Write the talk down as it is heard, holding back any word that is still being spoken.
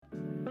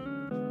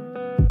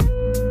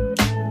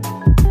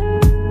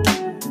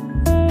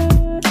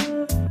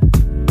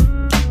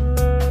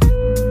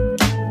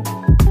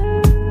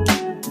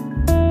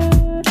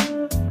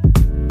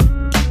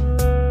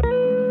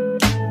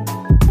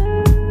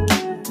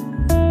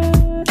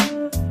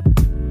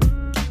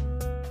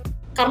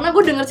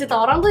gue denger cerita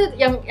orang tuh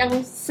yang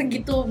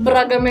segitu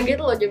beragamnya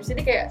gitu loh James.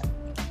 Jadi kayak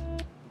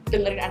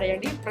dengerin ada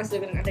yang depressed,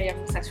 dengerin ada yang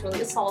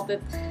sexually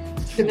assaulted,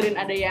 dengerin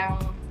ada yang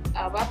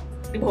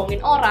dibohongin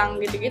orang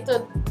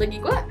gitu-gitu.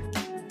 Bagi gue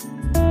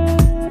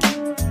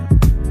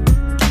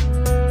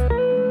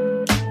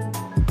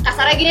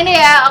kasarnya gini nih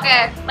ya, oke,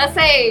 let's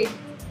say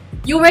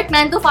you work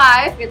 9 to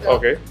 5 gitu.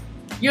 Oke.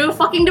 You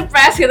fucking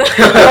depressed gitu.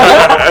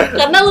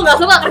 Karena lu gak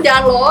suka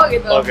kerjaan lo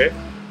gitu. Oke.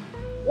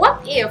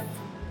 What if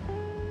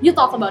you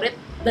talk about it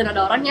dan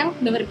ada orang yang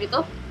dengerin itu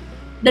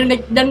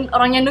dan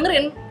orang yang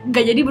dengerin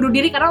gak jadi bunuh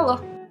diri karena lo?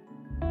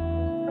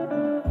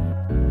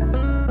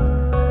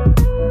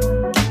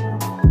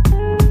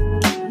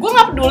 Gue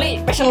gak peduli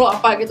passion lo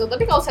apa gitu,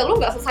 tapi kalau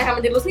lu gak selesai sama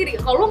diri lo sendiri,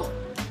 kalau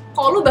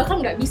lu bahkan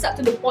gak bisa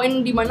to the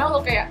point dimana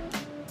lo kayak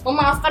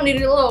memaafkan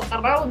diri lo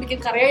karena lo bikin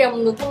karya yang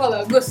menurut lo gak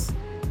bagus,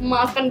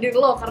 memaafkan diri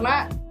lo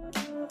karena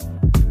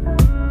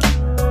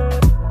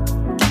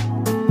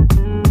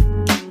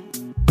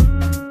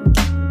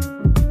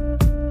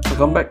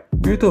Welcome back.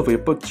 Beautiful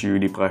People to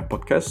Deprive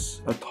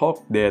Podcast, a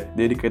talk that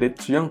dedicated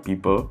to young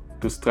people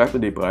to strive to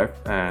deprive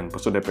and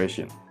pursue their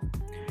passion.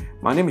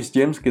 My name is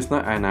James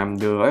Krishna and I'm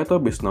the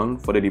writer best known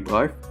for the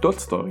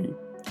Deprive.story.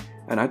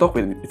 And I talk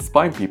with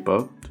inspiring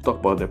people to talk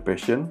about their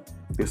passion,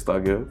 their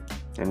struggle,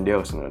 and their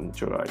resonance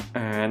to write.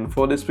 And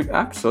for this week's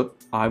episode,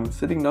 I'm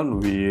sitting down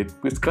with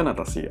Priska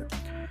Natasia.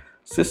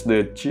 She's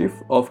the Chief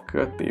of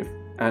Creative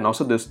and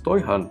also the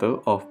story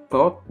hunter of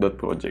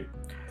Proud.project.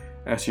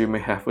 As you may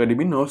have already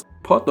been known,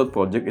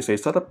 Proud.project is a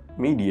startup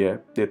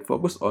media that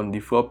focuses on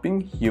developing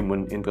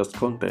human interest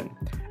content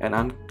and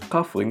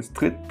uncovering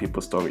street people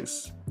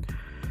stories.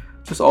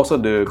 She's also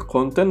the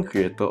content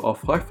creator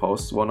of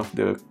Lifehouse, one of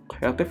the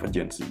creative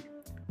agency.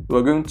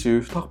 We're going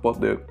to talk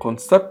about the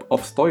concept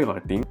of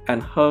storywriting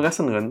and her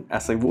resonance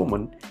as a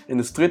woman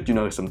in the street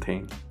journalism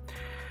thing.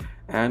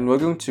 And we're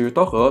going to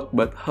talk a lot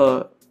about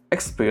her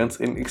experience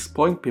in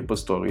exploring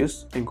people's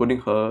stories,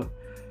 including her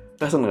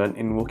resonance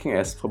in working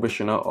as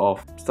professional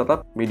of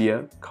startup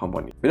media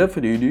company. Without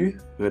further ado,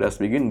 let us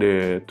begin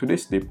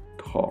today's deep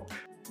talk.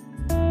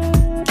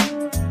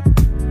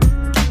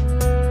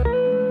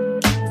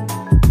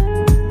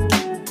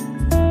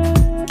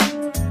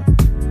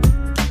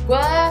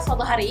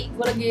 Suatu hari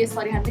gue lagi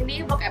story hunting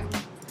di Blok M.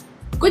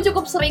 Gue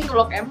cukup sering ke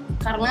Blok M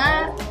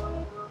karena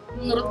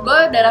menurut gue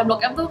daerah Blok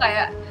M tuh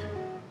kayak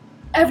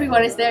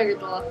everyone is there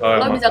gitu loh.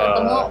 Lo bisa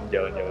ketemu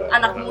jalan-jalan.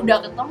 anak muda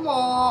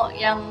ketemu,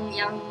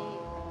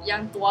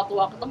 yang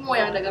tua-tua ketemu,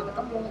 yang dagang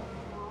ketemu.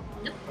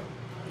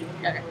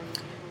 Ya kan.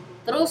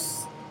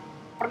 Terus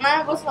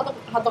pernah gue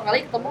satu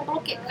kali ketemu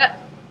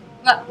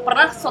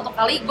suatu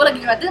kali gue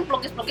lagi ngeliatin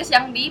pelukis-pelukis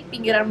yang di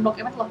pinggiran Blok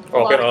M loh.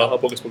 Oke,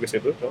 pelukis-pelukis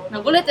itu. Nah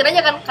gue liatin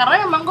aja kan,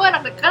 karena emang gue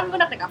anak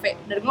di kafe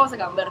dan gue bisa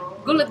gambar.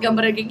 Gue liat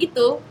gambarnya kayak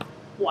gitu,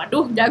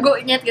 waduh jago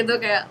nyet gitu,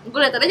 kayak gue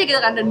liatin aja gitu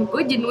kan, dan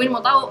gue genuine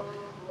mau tahu,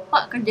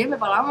 Pak kerjanya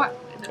berapa lama?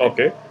 Gitu.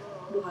 Oke.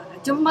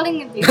 2 jam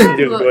paling gitu ya.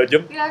 Anjir, 2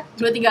 jam? Iya,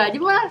 2-3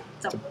 jam lah.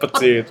 Cepet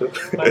sih itu.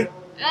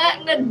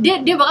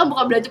 Dia bahkan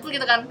buka belajar pun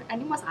gitu kan,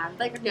 ini mah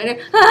santai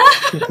kerjaannya.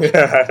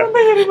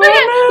 Santai dari mana?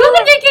 Gue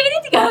kerja kayak gini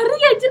 3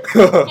 hari aja.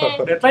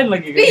 Deadline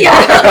lagi kan? Iya.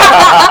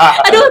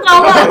 Aduh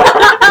trauma.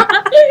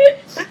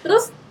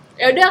 Terus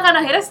ya udah kan,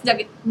 akhirnya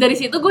sejak dari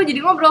situ gue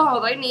jadi ngobrol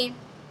sama bapak ini.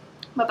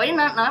 Bapak ini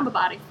namanya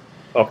Bapak Arif.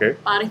 Oke.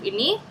 Pak Arif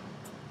ini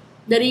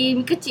dari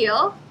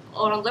kecil,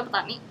 orang tuanya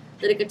petani,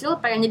 dari kecil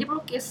pengen jadi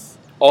pelukis.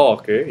 Oh,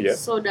 oke, ya.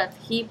 So that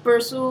he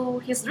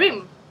pursue his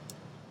dream.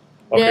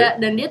 Oke.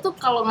 Dan dia tuh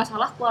kalau nggak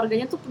salah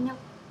keluarganya tuh punya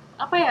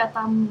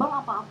tambang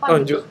apa-apa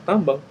Lanjut, gitu.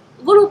 tambang.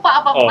 Gue lupa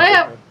apa,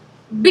 pokoknya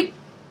big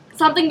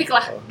something big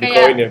lah,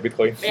 Bitcoin kayak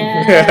Bitcoin.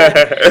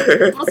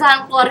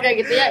 perusahaan keluarga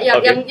gitu ya,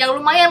 yang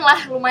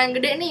lumayan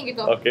gede nih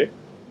gitu. Oke.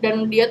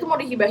 Dan dia tuh mau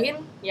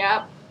dihibahin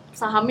ya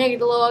sahamnya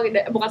gitu loh,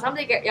 bukan saham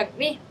sih, kayak yang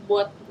nih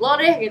buat lo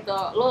deh gitu,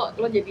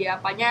 lo jadi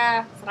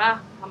apanya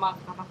serah sama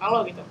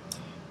kalau gitu.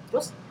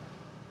 Terus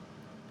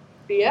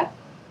dia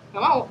nggak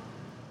mau,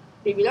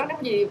 dia bilang dia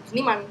mau jadi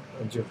seniman.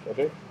 Lanjut,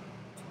 oke.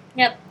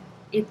 Nyet,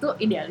 itu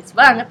idealis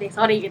banget nih,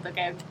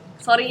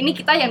 sorry ini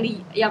kita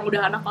yang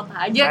udah anak kota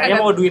aja.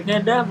 Saya mau duitnya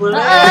dah, boleh.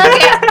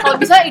 Kayak kalau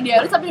bisa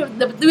idealis tapi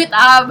dapet duit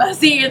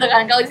basi gitu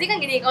kan. Kalau di sini kan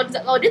gini,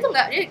 kalau dia tuh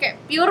nggak, dia kayak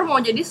pure mau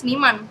jadi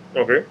seniman.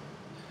 Oke.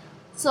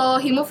 So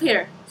he moved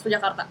here to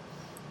Jakarta.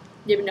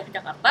 Dia pindah ke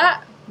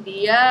Jakarta,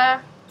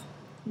 dia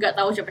nggak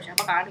tahu siapa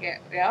kan,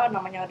 kayak ya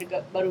namanya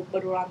baru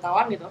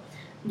rantauan gitu.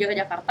 Dia ke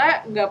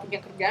Jakarta, nggak punya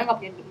kerjaan,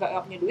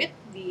 nggak punya duit,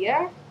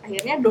 dia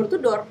akhirnya door to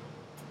door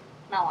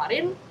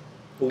nawarin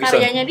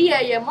karyanya dia,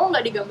 ya mau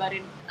nggak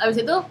digambarin.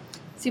 Abis itu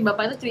si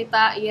bapak itu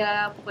cerita,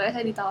 ya pokoknya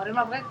saya ditawarin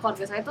lah, pokoknya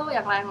keluarga saya tuh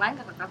yang lain-lain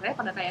kakak saya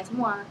pada kaya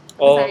semua,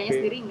 saya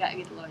sendiri nggak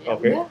gitu loh. Ya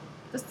udah,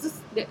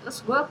 terus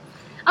gue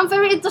I'm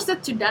very interested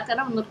to that,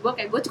 karena menurut gue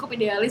kayak gue cukup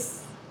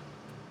idealis,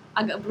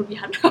 agak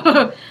berlebihan.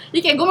 Jadi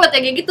kayak gue ngeliat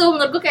kayak gitu,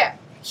 menurut gue kayak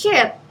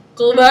shit,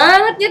 cool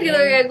banget ya gitu,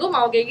 kayak gue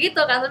mau kayak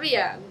gitu kan, tapi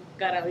ya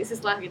gak realistis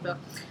lah gitu.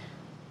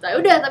 Nah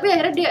udah, tapi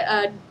akhirnya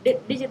dia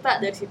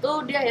cerita dari situ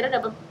dia akhirnya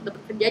dapat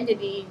kerjaan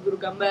jadi guru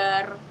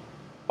gambar.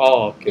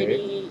 Oh, oke.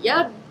 Jadi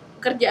ya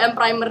kerjaan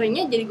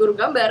primernya jadi guru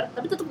gambar,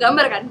 tapi tetap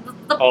gambar kan,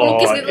 tetap Oh,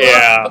 melukis gitu iya,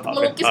 loh, tetap oke.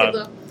 melukis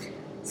gitu.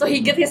 So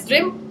he get his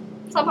dream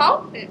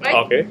somehow,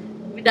 right? Oke.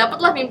 Dapat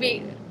lah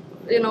mimpi,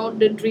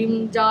 the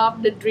dream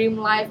job, the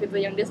dream life gitu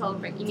yang dia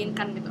selalu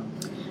inginkan gitu.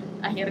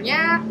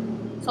 Akhirnya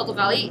suatu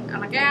kali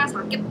anaknya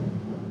sakit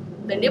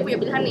dan dia punya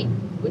pilihan nih,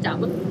 gue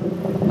cabut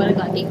balik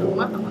lagi ke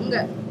rumah apa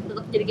enggak,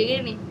 tetap jadi kayak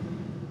gini nih.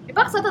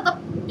 Dipaksa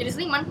tetap jadi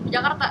seniman di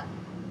Jakarta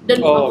dan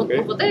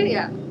maksudnya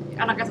ya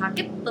anaknya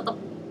sakit tetap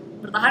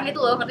bertahan gitu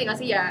loh, ngerti gak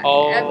sih ya?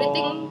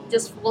 Everything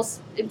just falls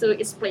into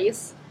its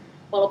place.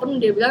 Walaupun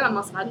dia bilang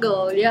emang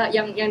struggle, dia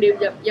yang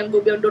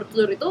gue bilang door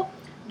to door itu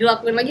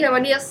dilakuin lagi sama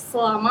dia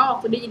selama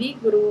waktu dia jadi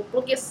guru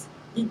pelukis,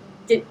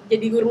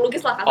 jadi guru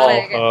lukis lah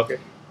kasarnya kayak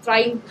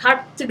trying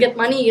hard to get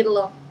money gitu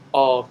loh.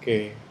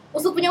 Oke.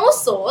 Usut punya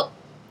usut,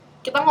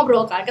 kita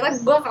ngobrol kan,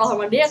 gue kalau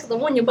sama dia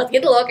ketemu nyebat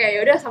gitu loh, kayak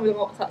yaudah sambil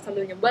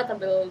nyebat,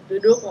 sambil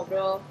duduk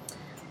ngobrol.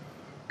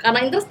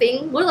 Karena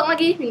interesting, gue datang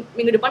lagi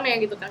minggu depannya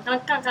gitu kan,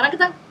 karena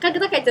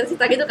kita kayak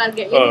cerita gitu kan,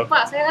 kayak ya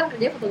Pak, saya kan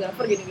kerjanya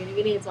fotografer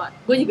gini, so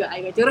gue juga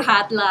agak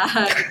curhat lah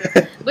gitu,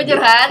 gue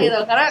curhat gitu,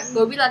 karena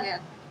gue bilang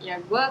ya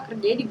gue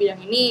kerjanya di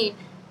bidang ini,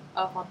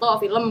 foto,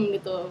 film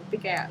gitu, tapi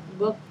kayak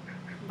gue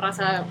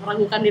merasa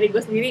meragukan diri gue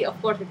sendiri, of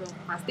course gitu,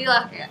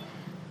 pastilah kayak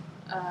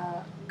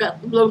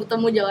belum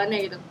ketemu jalannya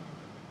gitu.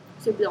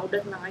 Saya bilang udah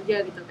tenang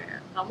aja gitu,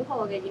 kayak kamu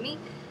kalau kayak gini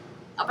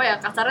apa ya,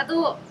 kasarnya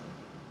tuh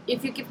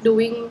if you keep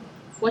doing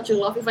what you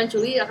love,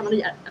 eventually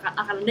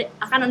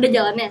akan ada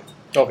jalannya.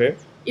 Oke.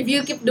 If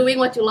you keep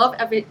doing what you love,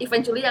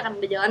 eventually akan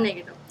ada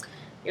jalannya gitu.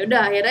 Ya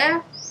udah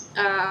akhirnya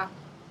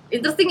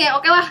interesting ya,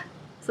 oke lah,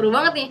 seru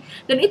banget nih.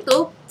 Dan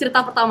itu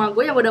cerita pertama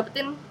gue yang gue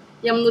dapetin,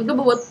 yang menurut gue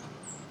buat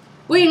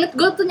gue inget,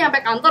 gue tuh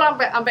nyampe kantor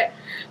sampai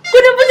gue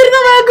dapet cerita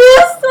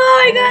bagus,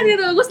 kan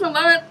gitu, gue seneng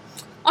banget.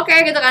 Oke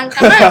gitu kan,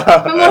 karena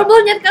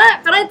memorable nya,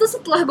 karena itu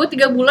setelah gue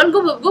 3 bulan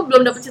gue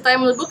belum dapet cerita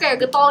yang menurut gue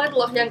kayak getol gitu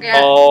loh, yang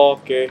kayak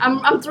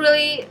I'm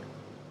truly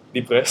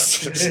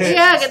depressed.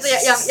 Iya gitu ya,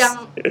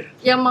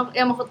 yang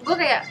maksud gue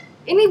kayak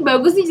ini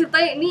bagus nih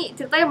ceritanya, ini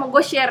cerita yang mau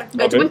gue share,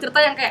 gak cuma cerita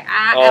yang kayak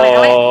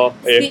elek-elek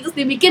terus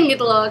dibikin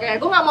gitu loh,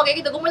 kayak gue nggak mau kayak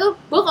gitu.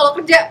 Gue kalau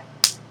kerja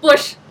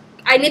push,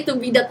 I need to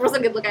be that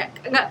person gitu, kayak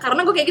nggak,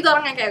 karena gue kayak gitu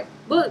orangnya, kayak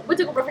gue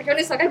cukup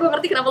perfeksionis, makanya gue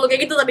ngerti kenapa lo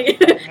kayak gitu tadi.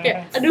 Kayak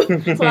aduh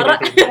suara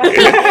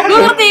gue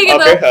ngerti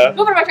gitu,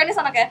 gue perfeksionis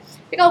anaknya.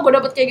 Tapi kalau gue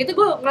dapet kayak gitu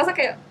gue ngerasa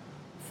kayak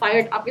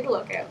fired up gitu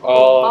loh, kayak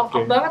up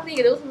banget nih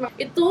gitu.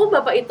 Itu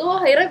bapak itu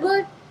akhirnya gue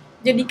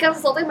jadikan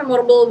sesuatu yang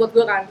memorable buat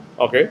gue kan.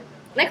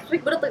 Next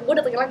week gue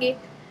datengin lagi,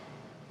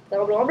 kita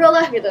ngobrol-ngobrol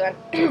lah gitu kan.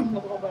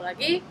 Ngobrol-ngobrol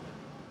lagi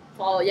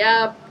soal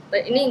ya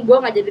ini gue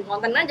nggak jadi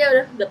konten aja,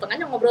 udah dateng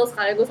aja ngobrol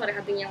sekali, gue sore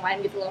hati yang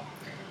lain gitu loh.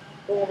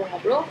 Gue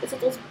ngobrol-ngobrol,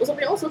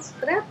 usut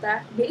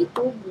ternyata dia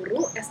itu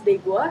guru SD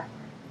gue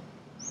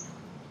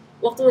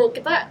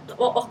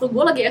waktu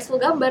gue lagi ekskul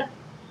gambar.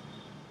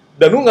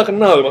 Dan lu nggak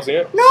kenal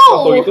maksudnya?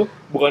 No. Waktu itu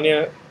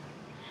bukannya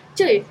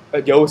cuy,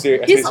 jauh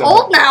sih. he's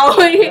old now.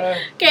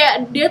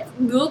 Kayak dia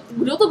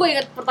dulu tuh gue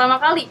inget pertama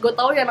kali gue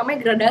tahu yang namanya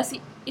gradasi,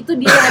 itu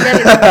dia yang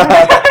ngajarin.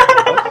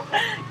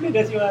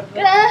 Gradasi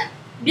warna.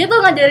 Dia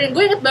tuh ngajarin,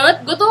 gue inget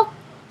banget,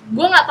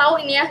 gue nggak tahu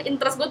ini ya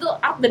interest gue tuh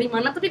art dari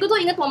mana, tapi gue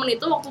tuh inget momen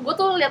itu waktu gue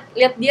tuh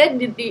lihat dia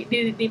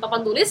di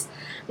papan tulis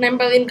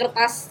nempelin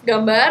kertas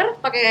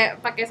gambar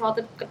pakai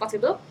selotip kertas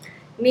itu.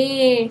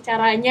 Nih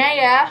caranya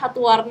ya,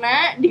 satu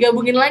warna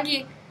digabungin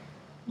lagi.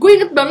 Gue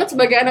inget banget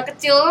sebagai anak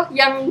kecil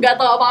yang nggak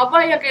tahu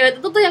apa-apa, yang kayak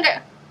itu tuh yang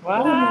kayak wow.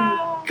 Oh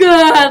my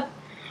god,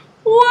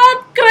 what,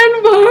 keren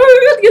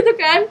banget gitu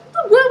kan. Itu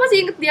gue masih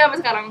inget dia sampai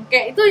sekarang.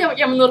 Kayak itu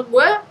yang menurut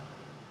gue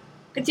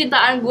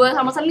kecintaan gue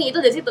sama seni itu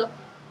dari situ.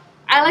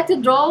 I like to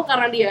draw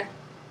karena dia.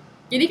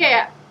 Jadi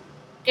kayak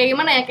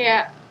gimana ya,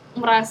 kayak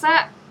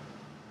merasa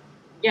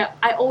ya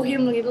I owe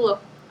him gitu loh.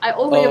 I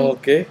owe him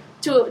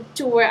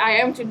to where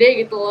I am today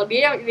gitu loh.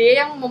 Dia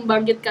yang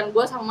membangkitkan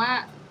gue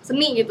sama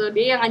seni gitu,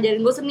 dia yang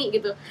ngajarin gue seni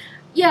gitu.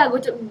 Ya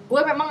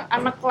gue memang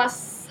anak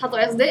kelas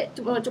 1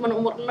 SD cuma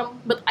umur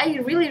 6, but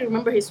I really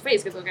remember his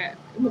face gitu, kayak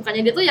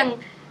mukanya dia tuh yang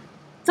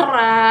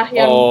cerah,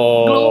 yang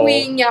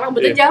glowing, yang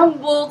rambutnya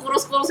jambul,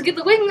 kurus-kurus gitu,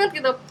 gue inget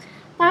gitu.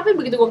 Tapi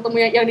begitu gue ketemu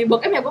yang di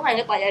Blok M ya gue gak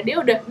inget lah ya,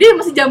 dia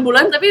masih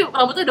jambulan tapi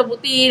rambutnya udah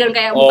putih dan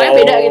kayak mukanya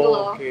beda gitu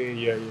loh.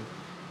 Iya.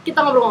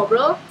 Kita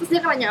ngobrol-ngobrol, terus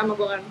dia kan nanya sama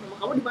gue kan, rumah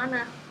kamu di mana?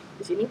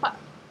 Di sini Pak.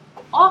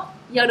 Oh,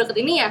 yang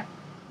deket ini ya?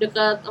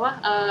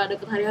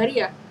 Deket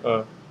hari-hari ya?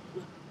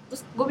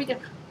 Terus gue mikir,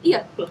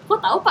 iya,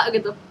 kok tahu Pak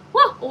gitu?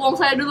 Wah, uang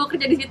saya dulu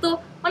kerja di situ.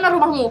 Mana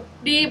rumahmu?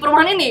 Di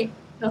perumahan ini?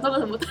 Gak tau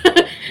gue sebut.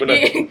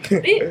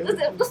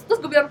 Terus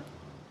gue bilang,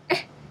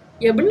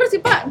 ya bener sih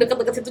Pak,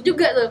 deket-deket situ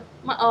juga tuh.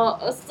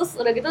 Terus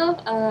udah gitu,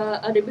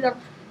 dia bilang,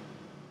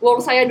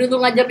 uang saya dulu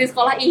ngajar di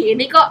sekolah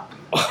ini kok.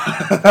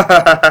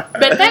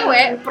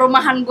 BTW,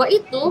 perumahan gue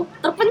itu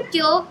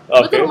terpencil.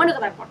 Gue tuh rumah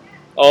deket airport.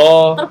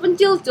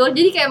 Terpencil cuy,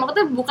 jadi kayak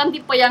maksudnya bukan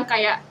tipe yang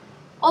kayak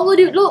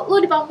lu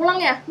di Pamulang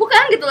ya,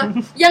 bukan gitu loh,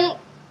 yang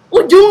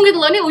ujung gitu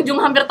loh, ini ujung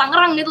hampir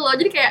Tangerang gitu loh.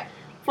 Jadi kayak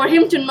for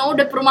him to know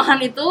the perumahan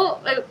itu,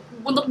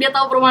 untuk dia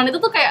tahu perumahan itu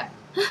tuh kayak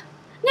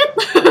net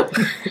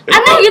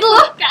aneh gitu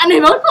loh, kayak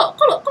aneh banget kok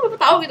bapak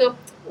tahu gitu.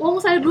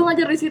 uang saya dulu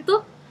ngajar di situ.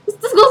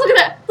 Terus gue langsung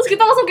terus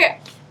kita langsung kayak,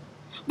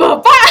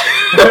 bapak.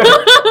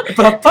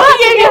 Bapak?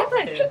 Iya.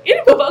 Ini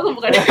bapak aku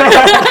bukan.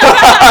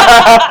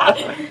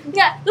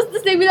 Nggak,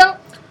 terus dia bilang,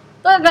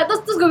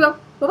 terus gue bilang,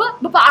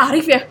 Bapak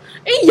Arif ya?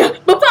 Iya,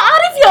 Bapak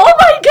Arif ya, oh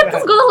my god.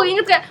 Terus gue langsung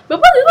inget kayak,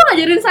 Bapak dulu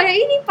ngajarin saya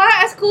ini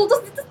Pak, eskul.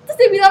 Terus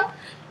dia bilang,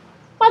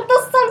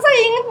 pantesan saya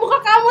inget muka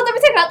kamu, tapi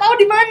saya nggak tahu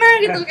di mana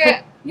gitu.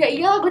 Kayak, ya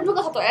iya, gue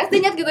juga satu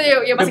SD nyet gitu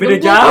ya masih Beda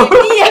gebul jauh.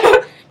 sih. Iya,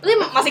 tapi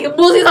masih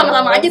gebul sih,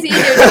 sama-sama aja sih.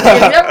 Dia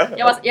bilang,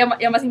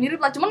 ya masih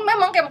mirip lah. Cuman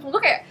memang kayak maksud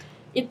gue kayak,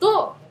 itu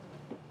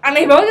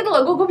aneh banget gitu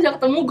loh. Gue bisa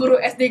ketemu guru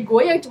SD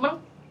gue yang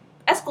cuman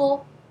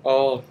eskul.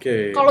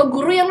 Oke. Kalau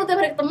guru yang lu tiap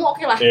hari ketemu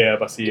oke lah. Iya,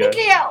 pasti Ini ya.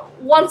 kayak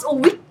once a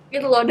week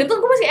gitu loh. Dan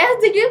tuh gue masih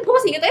SD jadi gue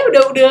masih inget aja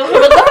udah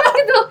hebat banget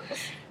gitu.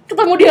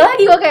 Ketemu dia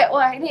lagi gue kayak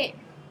wah ini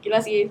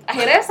gila sih.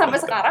 Akhirnya sampai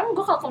sekarang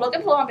gue kalau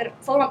kebetulan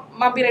selalu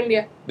mampirin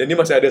dia. Dan ini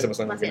masih ada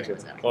sama-sama Masih mungkin ada di situ.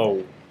 sekarang. Oh.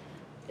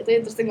 Itu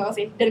interesting banget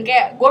sih. Dan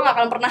kayak gue gak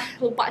akan pernah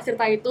lupa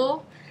cerita itu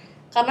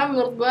karena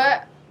menurut gue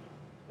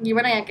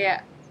gimana ya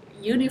kayak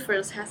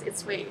universe has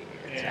its way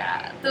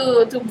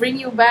to bring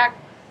you back,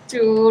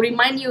 to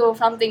remind you of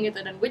something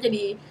gitu. Dan gue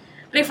jadi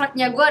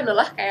refleksnya gue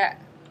adalah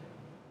kayak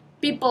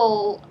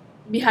people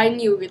behind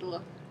you gitu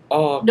loh.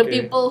 Oke. The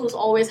people who's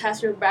always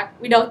has your back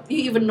without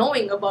you even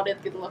knowing about it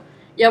gitu loh.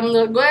 Ya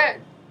menurut gue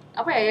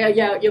apa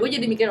ya gue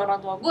jadi mikirin orang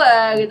tua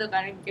gue gitu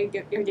kan,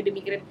 yang jadi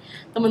mikirin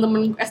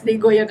temen-temen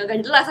SD gue yang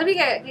kagak jelas, tapi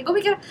kayak gue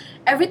mikir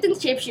everything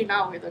shapes you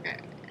now gitu,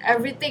 kayak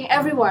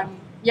everyone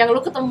yang lu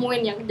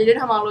ketemuin yang kejadian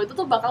sama lu itu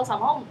tuh bakal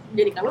sama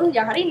menjadikan lu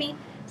yang hari ini.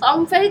 So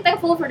I'm very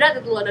thankful for that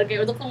gitu loh. Dan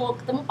kayak untuk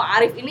ketemu Pak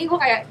Arif ini gue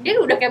kayak dia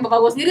udah kayak bapak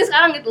gue sendiri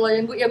sekarang gitu loh.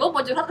 Yang gue mau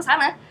curhat ke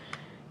sana.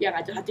 Ya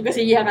nggak curhat juga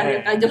sih, ya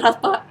kan curhat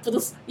Pak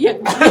putus ya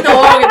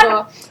gitu.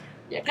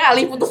 Ya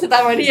kali putus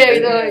sama dia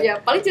gitu.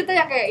 Ya paling cerita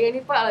yang kayak ya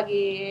ini Pak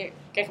lagi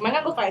kayak kemarin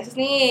kan gue krisis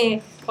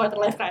nih, quarter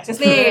life crisis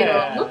nih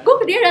gitu. Gue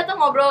ke dia datang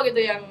ngobrol gitu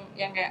yang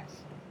kayak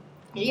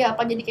iya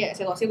apa jadi kayak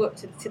situasi gue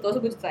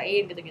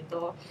ceritain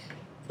gitu.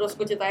 Terus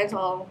gue ceritain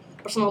soal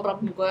personal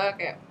problem gue,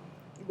 kayak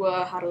gue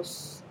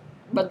harus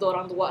bantu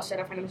orang tua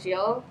secara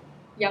finansial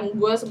yang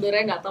gue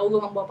sebenarnya nggak tahu gue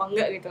mampu apa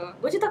enggak gitu.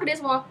 Gue cerita ke dia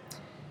semua.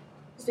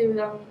 Terus dia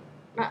bilang,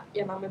 "Nak,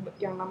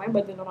 yang namanya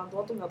bantuin orang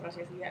tua tuh nggak pernah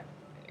sia-sia."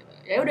 Gitu.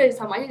 Ya udah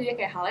sama aja dia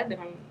kayak halnya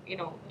dengan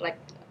like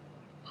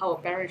how a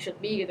parent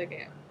should be gitu,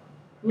 kayak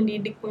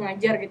mendidik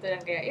pengajar gitu,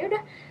 yang kayak ya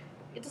udah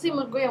itu sih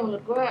menurut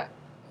gue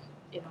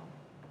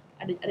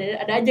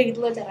ada aja gitu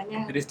loh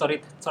caranya.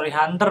 Jadi story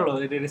hunter loh,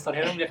 jadi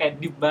story hunter udah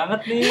kayak deep banget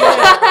nih.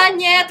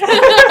 Nyet.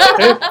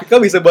 Pika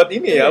bisa buat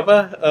ini ya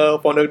apa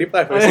founder di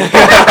Prive.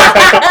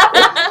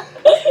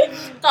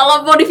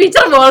 Kalau mau di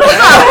feature boleh.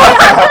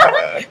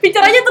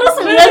 Feature aja terus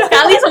 11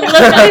 kali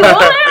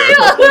boleh.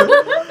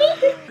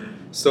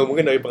 So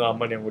mungkin dari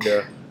pengalaman yang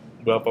udah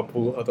berapa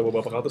puluh atau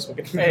beberapa ratus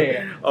mungkin.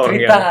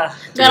 Cerita.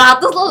 Gak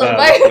ratus loh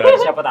sampai.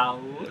 Siapa tahu.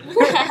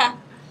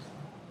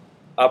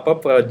 Apa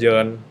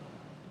pelajaran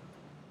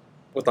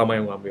utama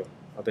yang lo ambil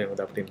atau yang lo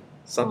dapetin?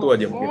 Satu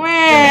aja mungkin.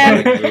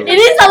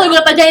 Ini selalu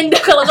gue tanyain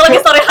kalau lagi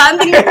story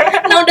hunting.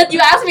 Now that you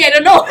ask me, I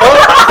don't know.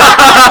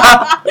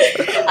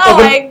 Oh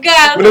my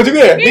god. Bener juga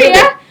ya?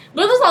 Iya.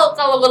 Gue tuh selalu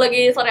kalau gue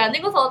lagi story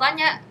hunting gue selalu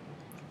tanya.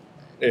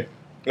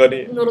 Nggak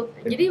nih.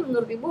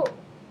 Menurut ibu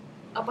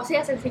apa sih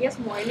esensinya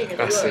semua ini gitu.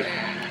 Asik.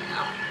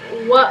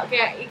 Gue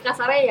kayak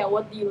kasarnya ya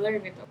what do you learn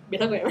gitu.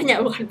 Biasa gue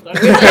nanya bukan gue.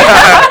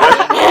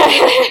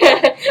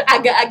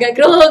 Agak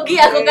grogi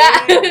aku kak.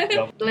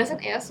 The lesson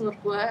is menurut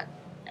gue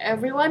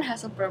everyone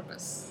has a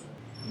purpose.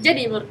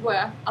 Jadi menurut gue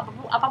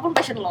apapun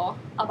passion lo,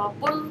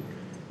 apapun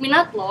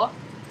minat lo,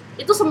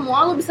 itu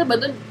semua lo bisa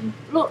bantu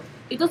lo,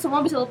 itu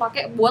semua bisa lo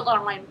pakai buat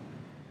orang lain.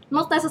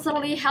 Not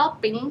necessarily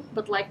helping,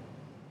 but like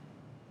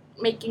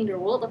making the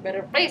world a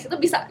better place, itu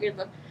bisa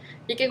gitu.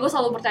 Jadi kayak gue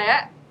selalu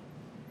percaya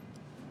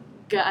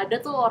gak ada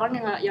tuh orang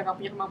yang gak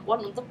punya kemampuan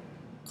untuk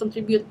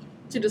contribute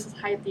to the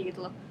society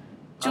gitu loh,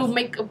 to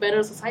make a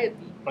better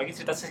society. Apalagi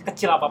cerita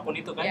kecil apapun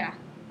itu kan. Ya.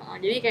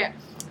 Jadi kayak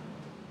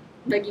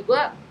bagi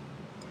gue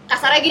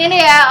kasarnya gini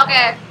nih ya,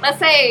 oke, let's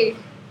say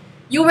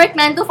you work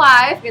 9 to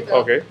 5 gitu.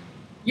 Oke.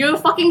 You're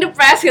fucking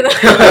depressed gitu.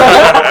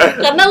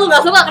 Karena lu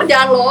gak suka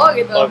kerjaan lo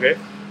gitu. Oke.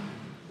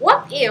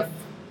 What if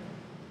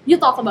you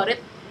talk about it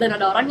dan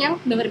ada orang yang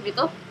dengerin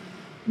itu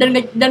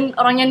dan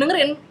orang yang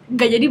dengerin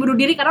gak jadi bunuh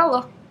diri karena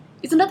lo?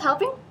 Isn't that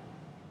helping?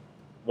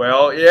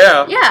 Well,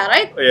 yeah. Yeah,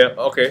 right? Yeah,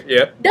 oke,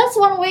 yeah. That's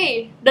one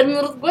way. Dan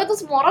menurut gue tuh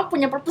semua orang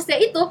punya purpose-nya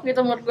itu gitu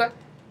menurut gue.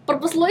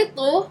 Purpose lo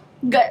itu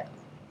gak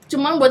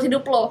cuma buat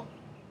hidup lo.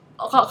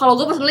 Kalau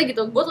gue personally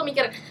gitu, gue tuh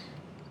mikir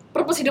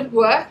purpose hidup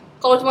gue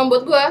kalau cuma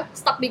buat gue,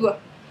 stuck di gue.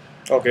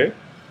 Oke.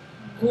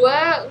 Gue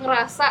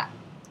ngerasa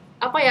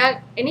apa ya,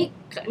 ini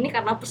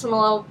karena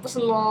personal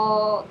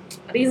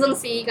reason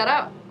sih,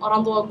 karena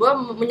orang tua gue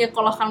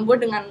menyekolahkan gue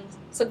dengan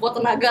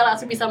sekuat tenaga lah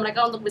sebisa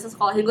mereka untuk bisa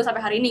sekolahin gue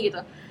sampai hari ini gitu.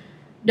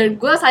 Dan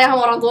gue sayang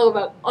sama orang tua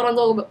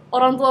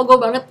gue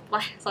banget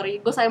lah,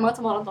 gue sayang banget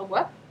sama orang tua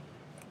gue.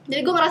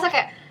 Jadi gue ngerasa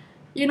kayak,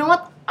 you know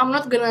what, I'm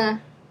not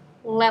gonna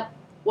let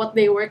what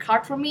they work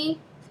hard for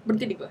me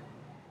berhenti di gue.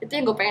 Itu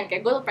yang gue pengen,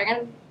 kayak gue tuh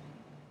pengen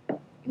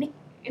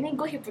ini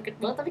gue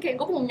hypocrite banget tapi kayak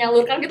gue mau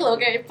menyalurkan gitu loh,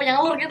 kayak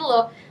penyalur gitu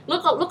loh. Lu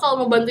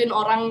kalau mau bantuin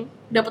orang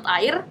dapat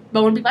air,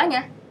 bangun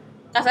pipanya,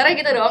 kasarnya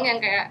gitu doang,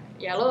 yang kayak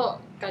ya lu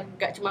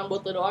gak cuma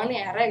buat lu doang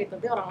nih airnya gitu,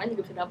 tapi orang lain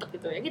juga bisa dapat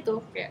gitu ya gitu.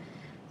 Kayak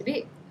jadi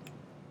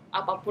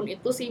apapun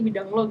itu sih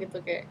bidang lo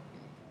gitu, kayak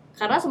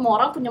karena semua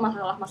orang punya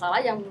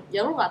masalah yang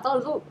ya lu nggak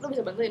tahu, lu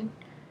bisa bantuin.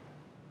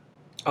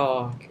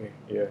 Oke,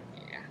 iya.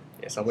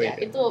 Ya sama Ya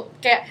itu. itu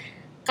kayak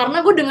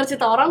karena gue denger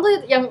cerita orang tuh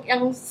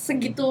yang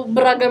segitu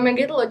beragamnya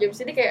gitu loh James.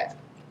 Jadi kayak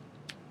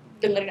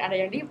dengerin ada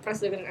yang depres,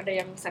 dengerin ada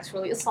yang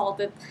sexually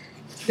assaulted,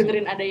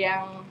 dengerin ada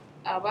yang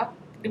apa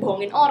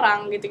dibohongin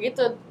orang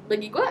gitu-gitu.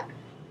 Bagi gue,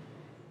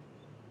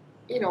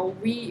 you know,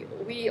 we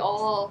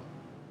all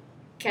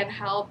can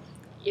help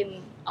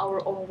in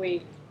our own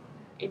way,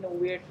 in a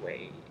weird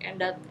way,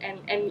 and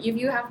if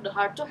you have the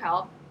heart to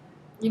help,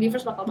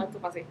 universe bakal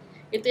bantu pasti.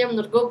 Itu yang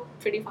menurut gue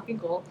pretty fucking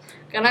cool,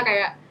 karena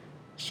kayak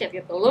shit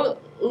gitu,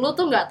 lu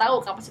tuh nggak tahu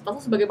kapasitas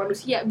lu sebagai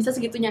manusia bisa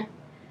segitunya.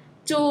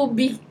 To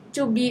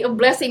be a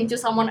blessing to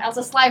someone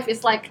else's life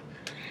is like,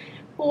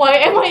 why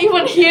am I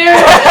even here?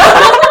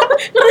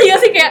 Ngerti gak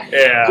sih kayak,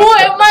 who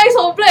am I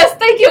so blessed?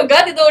 Thank you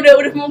God, itu udah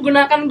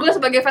menggunakan gue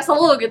sebagai vessel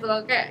lu gitu.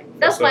 Kayak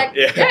that's like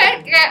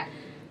kayak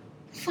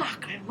fuck,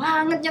 keren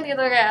banget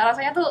gitu, kayak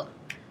rasanya tuh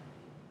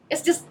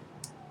it's just,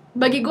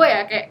 bagi gue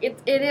ya kayak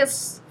it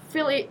is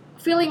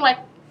feeling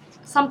like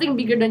something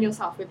bigger than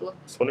yourself gitu loh.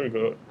 Soalnya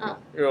juga,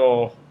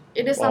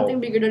 It is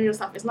something bigger than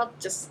yourself. It's not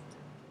just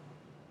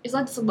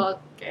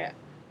about kayak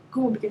gue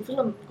mau bikin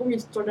film, gue mau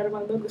jadi sutradara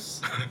paling bagus.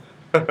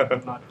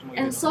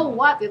 And so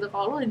what gitu,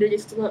 kalau lu udah jadi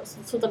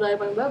sutradara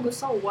paling bagus,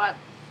 so what?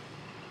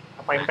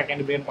 Apa impact yang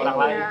diberikan orang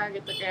lain? Iya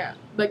gitu, kayak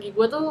bagi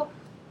gue tuh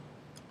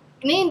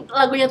ini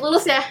lagunya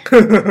Tulus ya.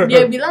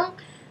 Dia bilang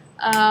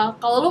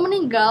kalau lu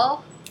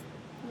meninggal,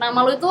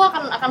 nama lu itu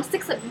akan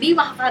stick di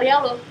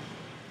mahakarya lu.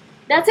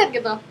 That's it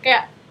gitu.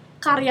 Kayak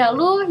karya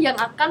lu yang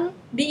akan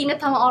diingat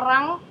sama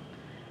orang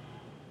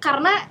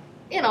karena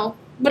you know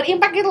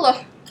berimpact gitu loh.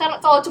 Karena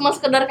kalau cuma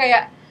sekedar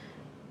kayak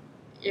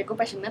ya gue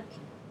passionate,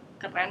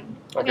 keren,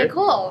 oke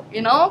cool,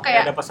 you know,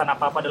 kayak ada pesan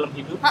apa dalam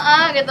hidup,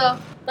 gitu.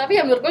 Tapi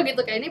ya menurut gue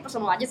gitu, kayak ini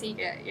personal aja sih,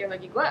 kayak ya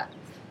bagi gue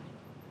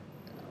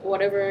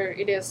whatever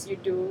it is you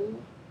do,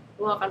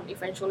 lu akan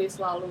eventually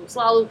selalu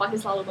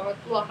banget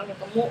lu akan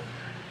ketemu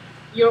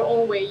your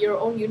own way,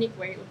 your own unique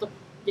way untuk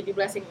jadi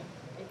blessing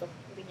itu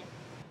intinya.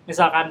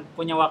 Misalkan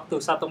punya waktu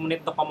 1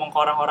 menit untuk ngomong ke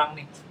orang-orang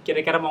nih,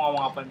 kira-kira mau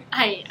ngomong apa nih?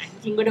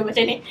 Anjing, gue udah baca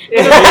nih.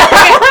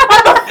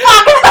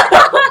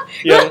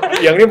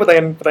 yang ini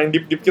pertanyaan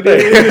deep kita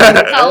ya.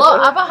 Kalau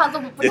apa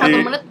hantu punya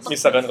Jadi 1 menit untuk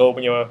misalkan kalau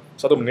punya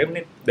 1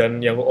 menit dan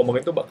yang lo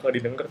omongin itu bakal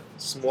didengar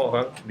semua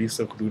orang di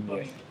seluruh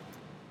dunia,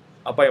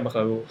 apa yang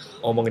bakal lo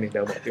omongin nih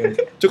dalam waktu yang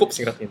cukup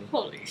singkat ini?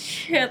 Holy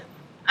shit,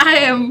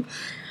 I am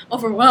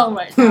overwhelmed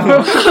right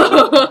now.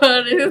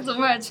 This is too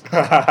much.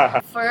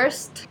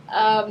 First,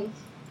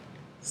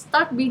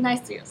 start be nice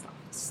to yourself.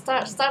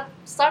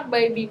 Start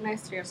by being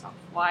nice to yourself.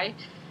 Why?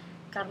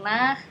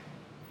 Karena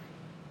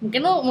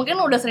mungkin lo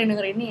udah sering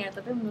denger ini ya,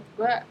 tapi menurut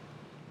gue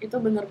itu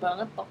bener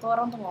banget waktu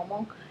orang tuh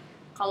ngomong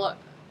kalau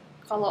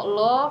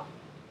lo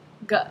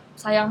gak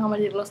sayang sama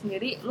diri lo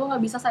sendiri, lo gak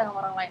bisa sayang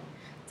sama orang lain.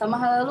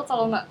 Sama hal lo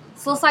kalau nggak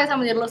selesai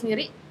sama diri lo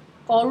sendiri,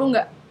 kalau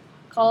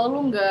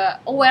lo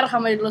nggak aware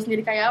sama diri lo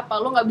sendiri kayak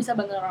apa, lo nggak bisa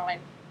bantu orang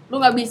lain.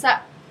 Lo nggak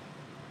bisa,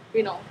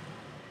 you know,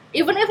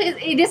 even if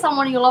it is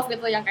someone you love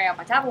gitu, yang kayak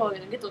pacar lo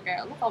gitu,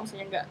 kayak lo kalau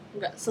misalnya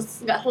nggak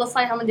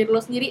selesai sama diri lo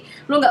sendiri,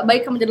 lo nggak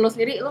baik sama diri lo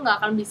sendiri, lo nggak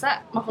akan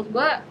bisa. Maksud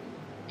gue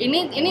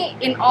ini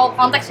in all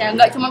konteks ya,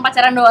 nggak cuma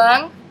pacaran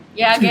doang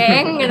ya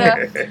geng gitu.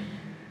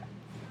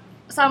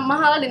 Sama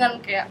hal dengan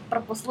kayak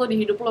purpose lo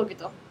di hidup lo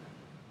gitu.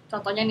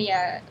 Contohnya nih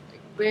ya,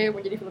 gue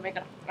mau jadi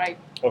filmmaker, right?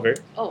 Oke.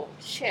 Oh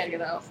shit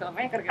gitu,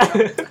 filmmaker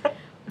gitu.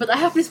 But I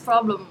have this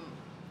problem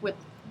with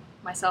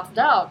my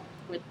self-doubt,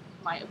 with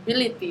my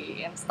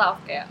ability and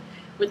stuff, kayak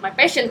with my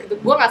passion gitu.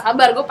 Gue gak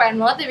sabar, gue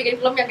pengen banget nih bikin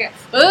film yang kayak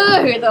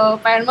gitu,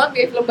 pengen banget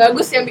bikin film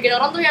bagus yang bikin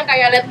orang tuh yang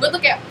kayak liat gue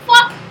tuh kayak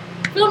fuck,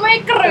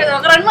 filmmaker gitu,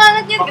 keren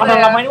banget gitu.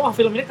 Karena lama ini wah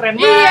film ini keren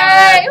banget.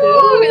 Iya,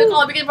 gitu.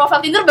 Kalau bikin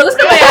profile Tinder bagus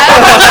kan ya.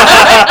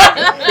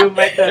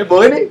 Filmmaker.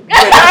 Boleh nih.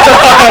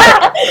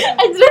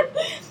 Anjir.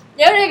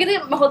 Ya udah gitu,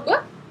 maksud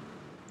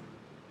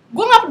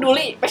gue nggak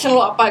peduli passion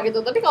lo apa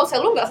gitu, tapi kalau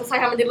lo nggak selesai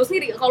sama diri lo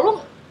sendiri,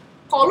 kalau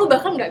lo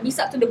bahkan nggak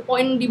bisa to the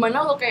point di mana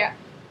lo kayak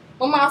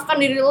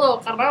memaafkan diri lo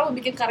karena lo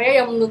bikin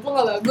karya yang menurut lo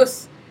nggak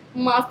bagus,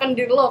 memaafkan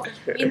diri lo,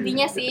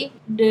 intinya sih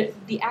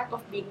the act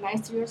of being nice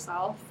to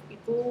yourself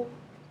itu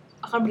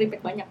akan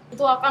berimpact banyak.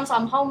 Itu akan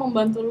somehow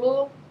membantu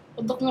lo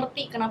untuk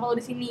ngerti kenapa lo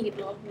di sini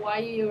gitu,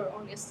 why you're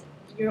on this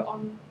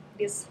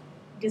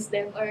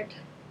damn earth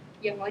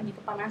yang lagi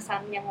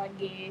kepanasan, yang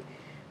lagi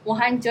mau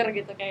hancur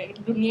gitu, kayak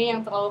dunia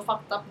yang terlalu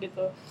fucked up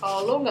gitu.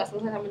 Kalau lo nggak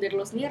selesai sama diri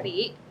lo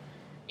sendiri,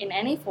 in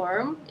any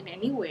form, in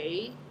any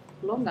way,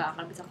 lo nggak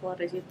akan bisa keluar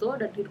dari situ,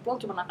 dan hidup lo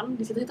cuma akan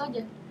di situ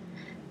aja.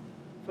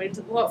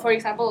 For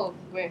example,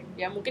 gue,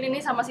 ya mungkin ini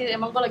sama sih,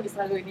 emang gue lagi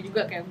struggle ini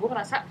juga, kayak gue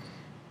ngerasa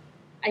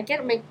I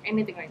can't make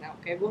anything right now,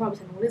 kayak gue nggak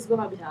bisa nulis, gue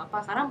nggak bisa apa,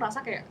 karena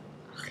merasa kayak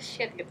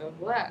shit gitu,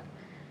 gue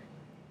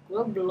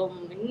gue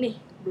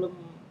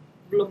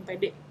belum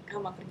pede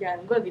sama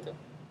kerjaan gue gitu.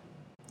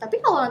 Tapi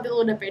kalau nanti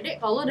lo udah pede,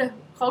 kalau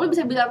lo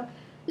bisa bilang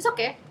it's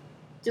okay,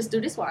 just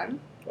do this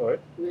one, Alright.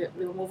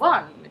 we'll move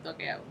on gitu,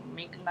 kayak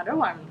make another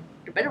one,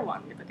 the better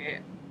one gitu,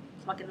 kayak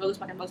semakin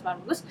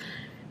bagus,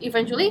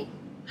 eventually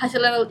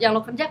hasil yang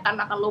lo kerjakan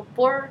akan lo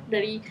pour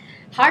dari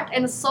heart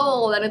and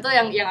soul, dan itu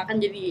yang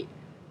akan jadi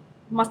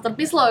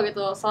masterpiece lo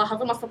gitu, salah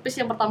satu masterpiece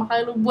yang pertama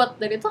kali lo buat,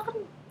 dan itu akan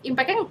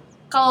impact-nya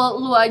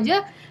kalau lo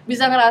aja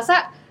bisa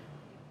ngerasa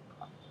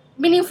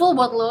meaningful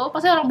buat lo,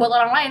 pasti buat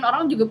orang lain,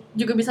 orang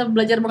juga bisa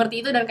belajar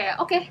mengerti itu dan kayak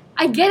okay,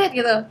 I get it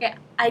gitu,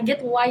 kayak I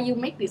get why you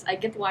make this, I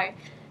get why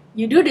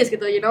you do this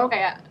gitu, you know,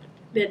 kayak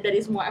dari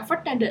semua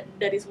effortnya,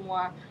 dari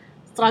semua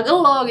struggle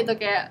lo gitu,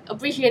 kayak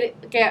appreciate,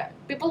 kayak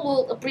people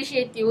will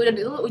appreciate you, dan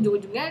itu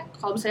ujung-ujungnya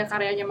kalau misalnya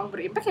karyanya emang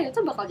berimpact ya itu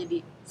bakal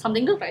jadi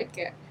something good, right?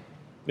 Kayak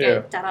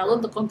cara lo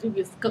untuk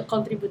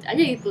contribute aja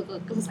gitu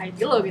ke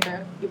society lo gitu,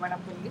 gimana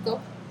pun gitu,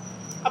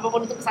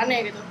 apapun itu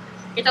kesannya gitu.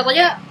 Ya,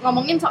 contohnya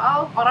ngomongin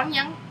soal orang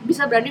yang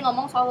bisa berani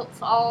ngomong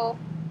soal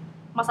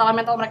masalah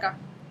mental mereka.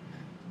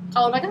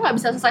 Kalau mereka nggak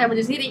bisa selesai sama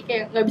diri sendiri,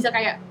 kayak nggak bisa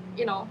kayak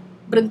you know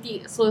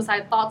berhenti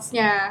suicide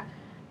thoughts-nya,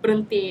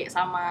 berhenti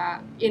sama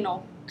you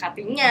know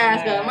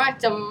cutting-nya segala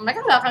macem,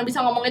 mereka nggak akan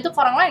bisa ngomong itu ke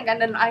orang lain kan,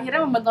 dan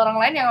akhirnya membantu orang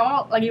lain yang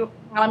ngomong lagi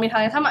ngalamin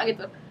hal yang sama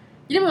gitu.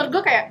 Jadi menurut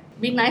gue kayak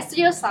be nice to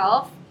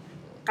yourself,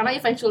 karena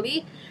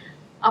eventually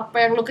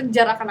apa yang lo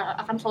kejar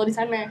akan selalu di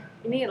sana.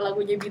 Ini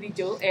lagunya Billy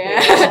Joel ya.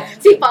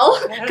 Si Paul,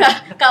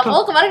 Kak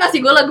Paul kemarin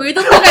ngasih gue lagu itu,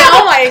 tuh kayak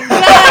oh my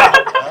god,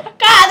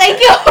 Kak, thank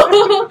you.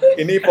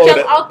 Ini Paul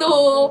shout out to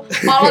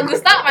Paul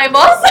Augusta, my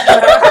boss.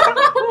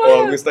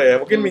 Paul Augusta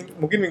ya,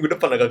 mungkin minggu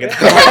depan agak kita.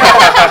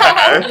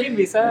 Mungkin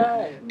bisa.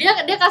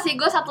 Dia kasih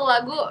gue satu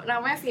lagu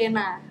namanya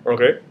Vienna.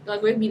 Oke.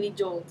 Lagunya Billy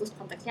Joel. Terus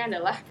konteksnya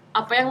adalah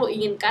apa yang lo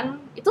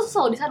inginkan itu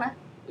selalu di sana.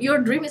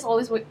 Your dream is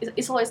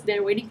always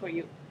there waiting for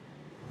you.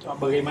 Cuma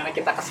bagaimana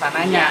kita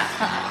kesananya.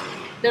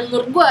 Dan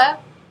menurut gue,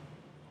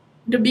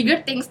 the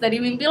bigger things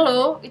dari mimpi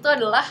lo itu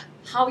adalah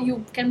how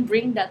you can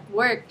bring that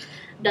work,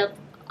 that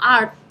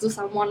art to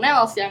someone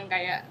else yang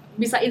kayak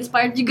bisa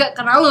inspire juga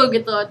karena lo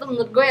gitu. Itu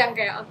menurut gue yang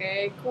kayak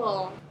okay,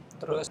 cool.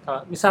 Terus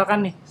kalau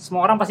misalkan nih,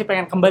 semua orang pasti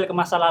pengen kembali ke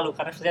masa lalu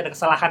karena pasti ada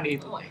kesalahan di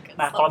itu. Oh my God,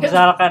 Nah, kalau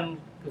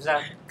misalkan bisa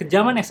ke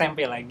zaman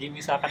SMP lagi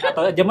misalkan,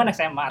 atau zaman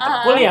SMA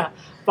atau kuliah,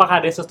 apakah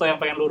ada sesuatu yang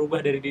pengen lo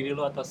rubah dari diri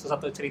lo, atau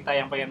sesuatu cerita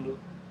yang pengen lo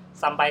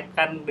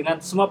sampaikan dengan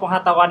semua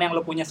pengetahuan yang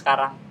lo punya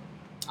sekarang?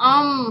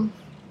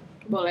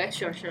 Boleh,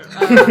 sure.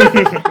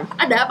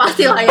 Ada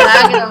pasti lah ya,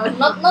 gitu.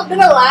 Not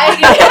gonna lie.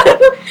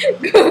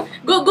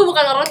 Gue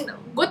bukan orang,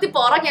 gue tipe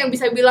orang yang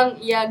bisa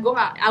bilang ya gue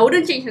nggak, I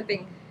wouldn't change a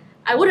thing.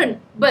 I wouldn't,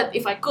 but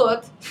if I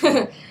could,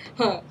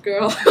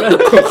 girl,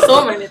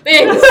 so many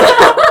things.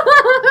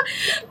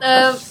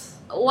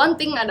 One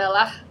thing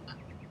adalah,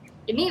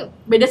 ini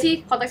beda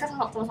sih konteksnya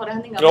sama Sore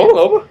Hunting nggak?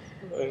 Nggak apa.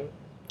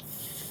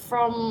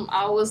 From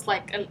I was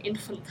like an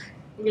infant,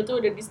 gue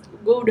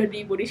udah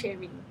di body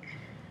shaming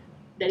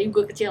dari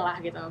gue kecil lah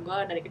gitu. Gue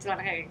dari kecil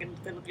kayak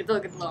gitu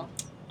loh.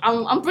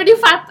 I'm pretty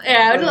fat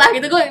ya, udahlah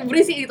gitu, gue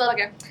berisi gitu loh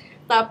kayak.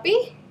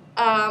 Tapi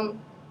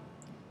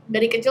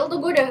dari kecil tuh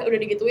gue udah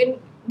digituin,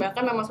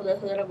 bahkan sama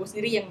saudara-saudara gue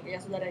sendiri yang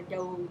saudara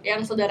jauh,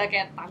 yang saudara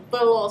kayak tante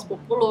lo,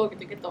 sepupu lo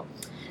gitu-gitu.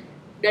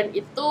 Dan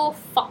itu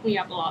fuck me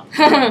up a lot.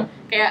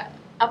 Kayak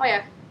apa ya,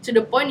 to the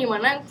point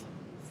dimana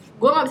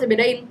gue nggak bisa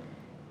bedain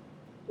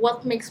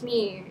what makes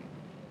me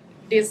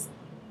this,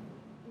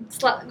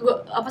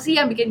 apa sih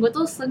yang bikin gue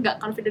tuh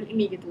nggak confident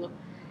ini gitu loh.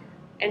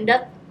 And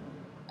that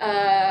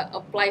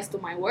applies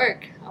to my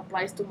work,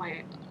 applies to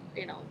my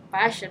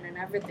passion and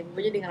everything.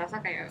 Gue jadi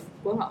ngerasa kayak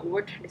gue nggak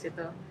worth di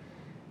situ.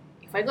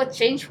 If I go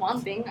change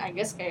one thing, I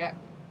guess kayak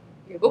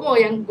ya gue mau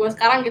yang gue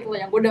sekarang gitu loh,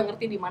 yang gue udah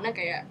ngerti di mana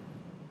kayak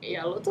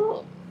ya lo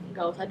tuh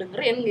nggak usah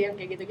dengerin yang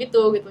kayak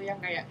gitu yang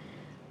kayak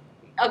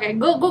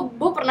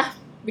gue pernah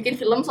bikin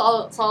film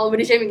soal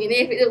body shaming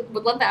ini,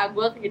 kebetulan TA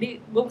gue, jadi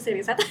gue mesti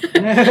riset.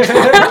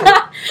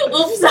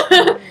 Ups.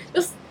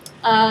 Terus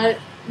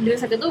di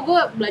riset itu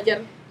gue belajar,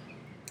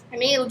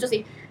 ini lucu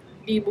sih,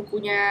 di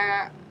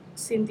bukunya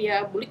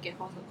Cynthia Bulik ya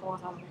kalau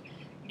nggak salah,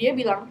 dia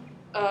bilang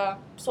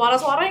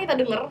suara-suara yang kita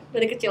denger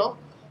dari kecil,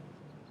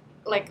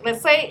 like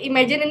let's say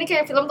imagine ini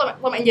kayak film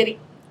Tom and Jerry,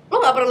 lo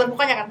nggak pernah lihat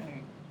mukanya kan,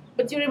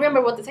 but you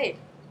remember what they say.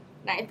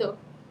 Nah itu,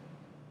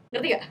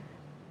 ngerti gak?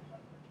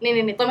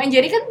 Nih Tom and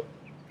Jerry kan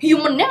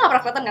human-nya nggak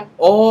pernah kelihatan kan?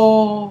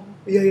 Oh,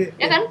 iya.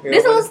 Ya kan?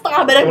 Dia selalu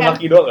setengah badan kan?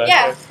 Kaki doang kan?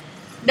 Ya.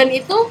 Dan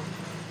itu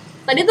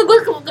tadi tuh gue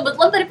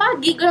kebetulan tadi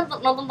pagi gue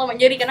nonton Tom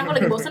and Jerry karena gue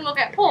lagi bosen, gue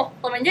kayak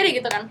Tom and Jerry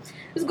gitu kan.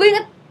 Terus gue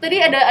inget tadi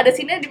ada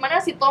scene di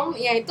mana si Tom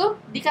ya itu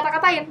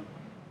dikata-katain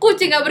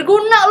kucing nggak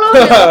berguna lo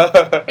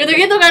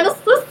gitu kan.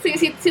 Terus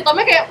si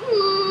Tomnya kayak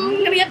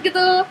ngeliat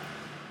gitu.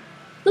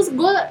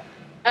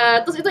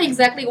 Terus itu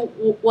exactly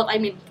what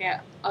I mean,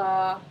 kayak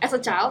as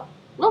a child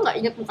lo nggak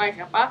inget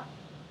mukanya siapa,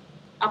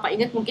 apa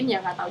inget mungkin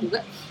ya nggak tahu juga,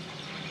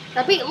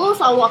 tapi lo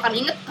selalu akan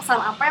inget kesan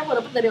apa yang lo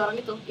dapet dari orang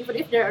itu, even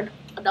if they're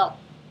adult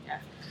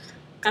ya.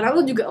 Karena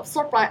lo juga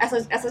absorb lah as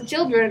a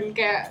children,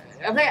 kayak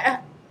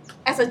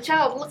as a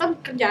child lu kan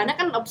kerjaannya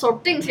kan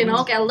absorb things, you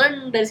know, kayak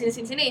learn dari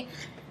sini.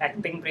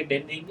 Acting,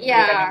 pretending,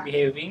 Yeah.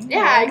 behaving.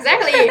 Yeah,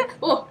 exactly.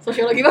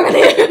 Sosiologi banget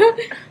ya.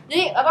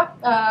 Jadi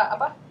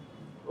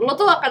lo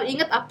tuh akan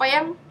inget apa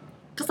yang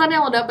kesan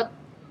yang lo dapet.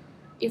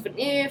 Even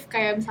if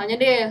kayak misalnya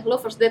deh lo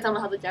first date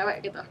sama satu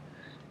cewek gitu,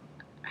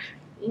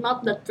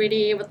 not that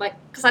pretty, but like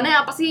kesannya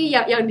apa sih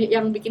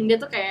yang bikin dia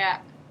tuh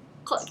kayak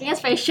kok kayaknya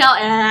spesial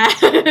ya.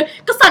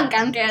 Kesan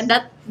kan kayak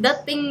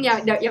that thing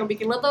yang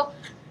bikin lo tuh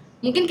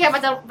mungkin kayak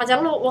pacar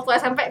lo waktu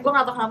SMP, gue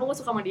nggak tahu kenapa gue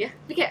suka sama dia,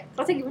 tapi kayak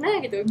rasanya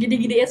gimana gitu,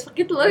 gede-gede as fuck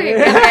gitu loh,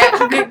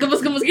 kayak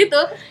gemes-gemes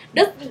gitu.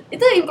 Dan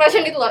itu impression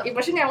gitu loh,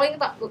 impression yang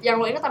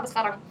lo ingat sampai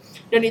sekarang.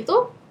 Dan itu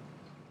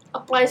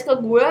applies ke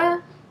gue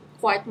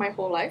quite my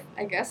whole life,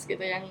 I guess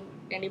gitu, yang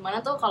dimana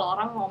tuh kalau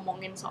orang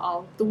ngomongin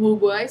soal tubuh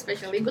gue,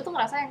 especially gue tuh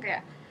ngerasa yang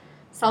kayak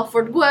self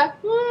worth gue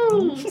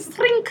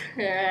shrink,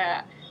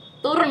 ya,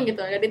 turun gitu.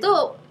 Dan itu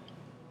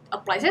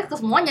applies-nya ke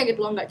semuanya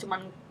gitu loh, nggak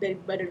cuma dari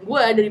badan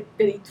gue,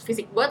 dari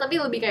fisik gue, tapi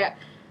lebih kayak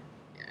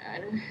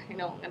you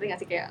know, ngerti nggak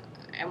sih, kayak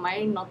am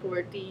I not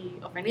worthy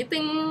of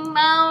anything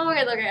now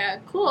gitu,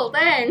 kayak cool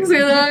thanks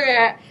gitu,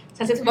 kayak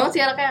sensitif banget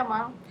sih anaknya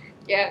emang.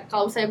 Ya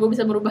kalau misalnya gue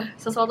bisa merubah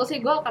sesuatu sih,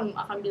 gue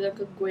akan bilang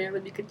ke gue yang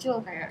lebih kecil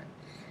kayak,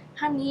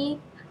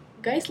 honey,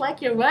 guys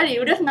like your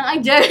body, udah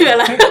tenang aja gitu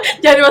lah,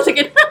 jangan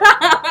dimasukin.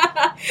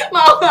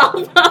 maaf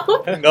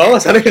Nggak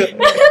masalah.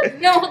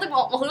 nggak,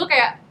 maksud gue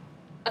kayak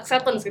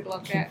acceptance gitu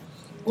loh, kayak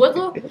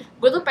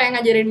gue tuh pengen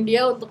ngajarin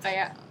dia untuk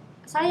kayak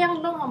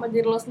sayang dong sama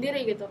diri lo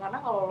sendiri gitu, karena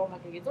kalau lo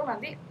nggak kayak gitu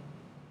nanti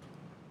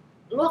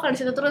lo akan di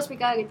situ terus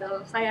Pika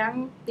gitu,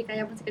 sayang Pika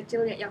yang masih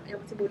kecil yang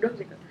masih bodoh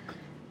gitu,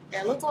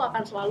 ya lo tuh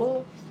akan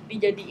selalu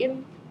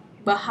dijadiin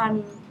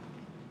bahan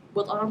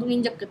buat orang tuh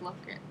nginjek gitu loh,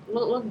 kayak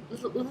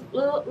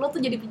lo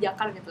tuh jadi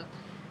pijakan gitu.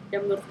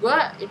 Dan menurut gue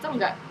itu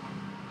nggak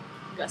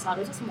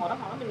seharusnya semua orang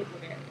ngalamin gitu,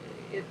 kayak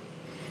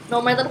no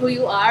matter who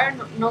you are,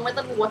 no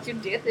matter what you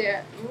did,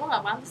 ya lo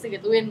nggak pantas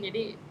digituin.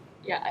 Jadi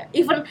ya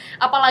even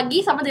apalagi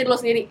sama diri lo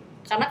sendiri,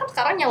 karena kan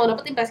sekarang yang lo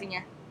dapet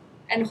impresinya,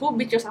 and who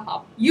beat yourself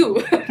up, you.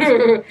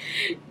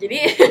 Jadi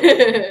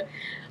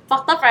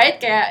fakta right,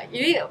 kayak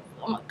jadi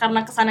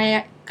karena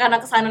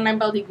kesana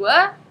nempel di gue,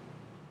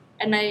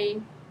 and I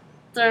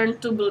turn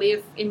to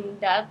believe in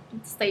that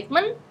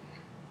statement,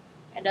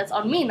 and that's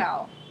on me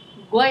now.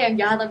 Gue yang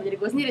jahat sama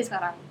diri gue sendiri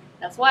sekarang.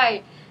 That's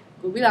why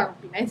gue bilang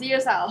be nice to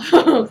yourself.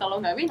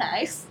 Kalau nggak be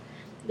nice,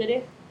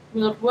 jadi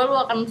menurut gue lu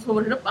akan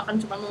seumur hidup akan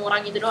cuma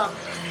mengurangi itu doang,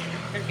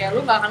 dan kayak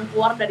lu nggak akan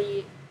keluar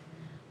dari.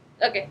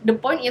 Okay, the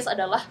point is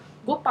adalah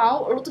gue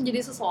mau lu tuh jadi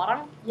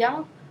seseorang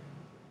yang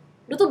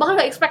lu tuh bahkan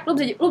nggak expect lu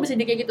bisa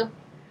jadi kayak gitu.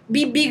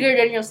 Be bigger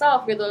than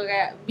yourself gitu,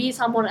 kayak be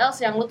someone else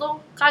yang lu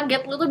tuh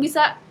kaget, lu tuh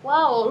bisa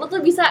wow, lu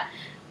tuh bisa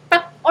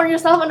pat on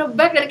yourself on the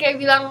back dan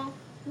kayak bilang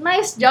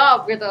nice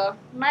job gitu,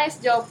 nice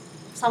job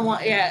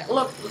sama ya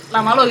lu,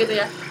 nama lu gitu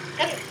ya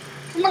kan,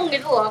 seneng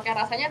gitu loh,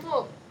 kayak rasanya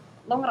tuh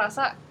lo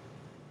ngerasa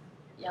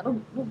ya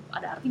lu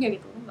ada artinya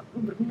gitu, lu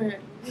berguna,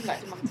 lu nggak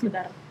cuma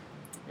sekedar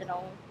you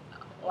know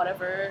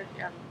whatever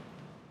yang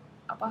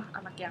apa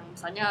anak yang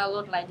misalnya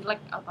lu nilai jelek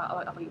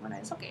apa gimana,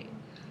 it's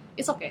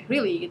okay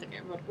really gitu,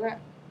 kayak menurut gue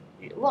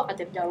lu akan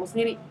jadi jalan lu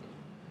sendiri.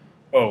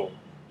 Oh,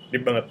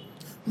 deep banget.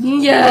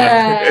 Iya,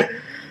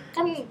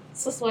 kan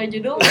sesuai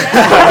judulnya.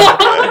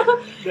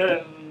 Dan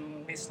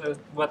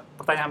buat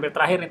pertanyaan hampir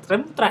terakhir nih,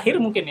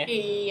 terakhir mungkin ya.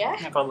 Iya.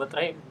 Nah, kalau buat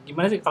terakhir,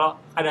 gimana sih kalau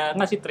ada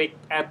nggak sih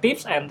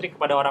tips and trick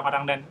kepada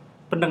orang-orang dan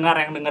pendengar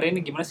yang dengerin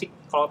ini, gimana sih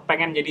kalau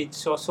pengen jadi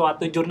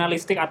suatu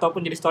jurnalistik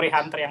ataupun jadi story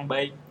hunter yang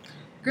baik?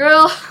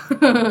 Girl,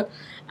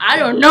 I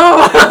don't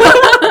know.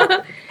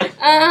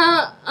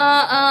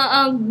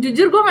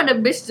 Jujur gue gak ada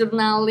base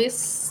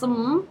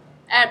journalism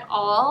at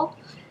all.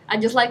 I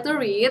just like to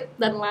read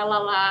dan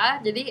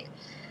lalala. Jadi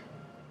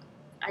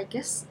I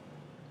guess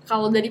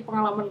kalau dari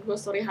pengalaman gue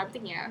story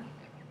hunting ya,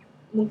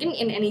 mungkin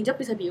in any job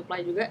bisa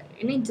di-apply juga.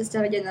 Ini just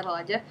secara general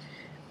aja.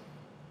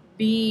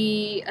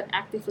 Be an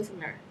active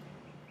listener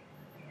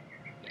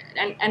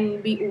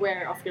and be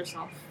aware of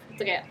yourself.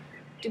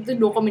 Itu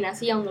dua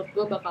kombinasi yang menurut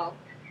gue bakal.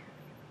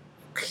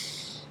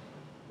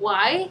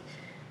 Why?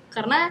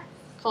 Karena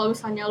kalau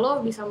misalnya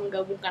lo bisa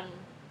menggabungkan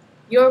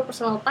your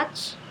personal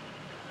touch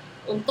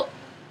untuk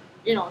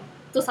you know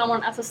to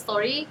someone else's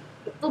story,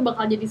 itu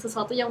bakal jadi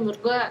sesuatu yang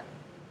menurut gue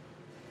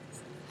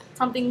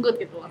something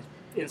good gitu loh.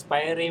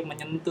 Inspiring,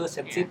 menyentuh,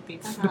 sensitif.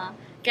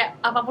 Kayak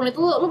apapun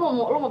itu lo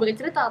mau bikin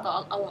cerita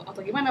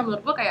atau gimana, menurut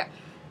gue kayak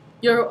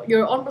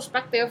your own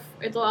perspective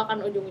itu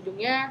akan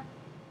ujung-ujungnya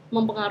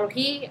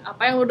mempengaruhi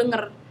apa yang lo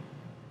denger,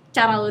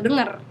 cara lo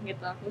denger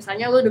gitu.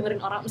 Misalnya lo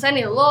dengerin orang, misalnya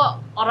nih lo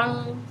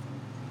orang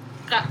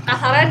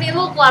kasarnya nih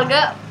lo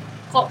keluarga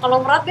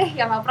konglomerat deh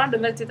yang nggak pernah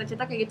denger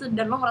cita-cita kayak gitu,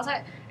 dan lo merasa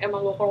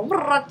emang gue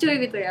konglomerat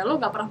cuy gitu ya, lo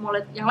nggak pernah mau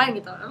lihat yang lain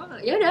gitu. Emang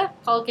ya udah,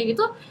 kalau kayak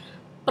gitu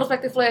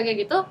perspektif lo yang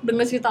kayak gitu,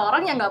 denger cerita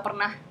orang yang nggak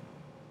pernah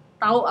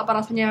tahu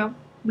apa rasanya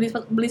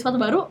beli sepatu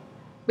baru,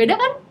 beda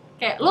kan?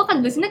 Kayak lo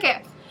kan jelasinnya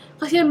kayak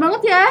kasihan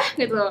banget ya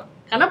gitu,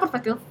 karena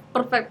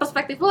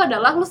perspektif lo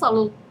adalah lo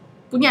selalu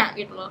punya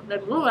gitu loh,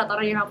 dan lo ngeliat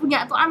orang yang nggak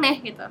punya itu aneh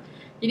gitu.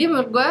 Jadi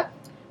menurut gue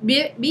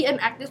be an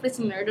active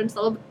listener dan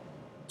selalu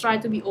try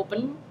to be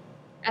open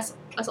as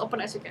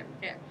open as you can.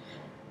 Kayak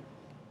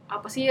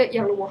apa sih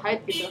yang lo mau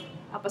hide gitu,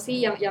 apa sih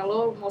yang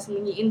lo mau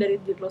sembunyiin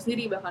dari diri lo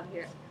sendiri, bahkan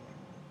kayak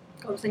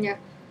kalau misalnya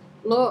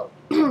lo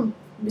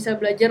bisa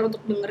belajar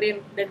untuk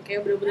dengerin dan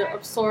kayak benar-benar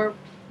absorb.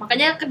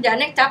 Makanya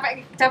kerjaannya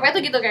capek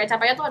tuh gitu, kayak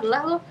capeknya tuh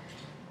adalah lo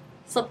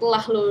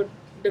setelah lo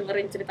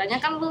dengerin ceritanya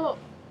kan lo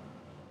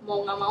mau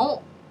nggak mau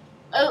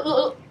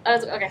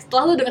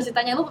setelah lo denger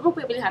ceritanya lo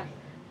punya pilihan,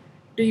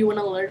 do you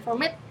wanna learn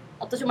from it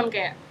atau cuman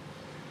kayak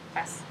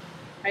pass,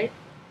 right?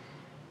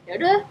 Ya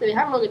udah,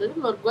 pilihan lo gitu.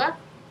 Menurut gue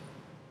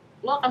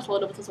lo akan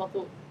selalu dapat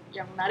sesuatu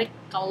yang menarik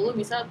kalau lo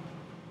bisa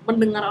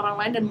mendengar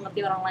orang lain dan mengerti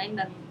orang lain,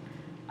 dan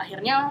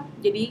akhirnya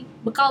jadi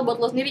bekal buat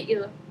lo sendiri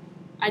gitu.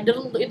 Either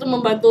itu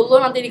membantu lo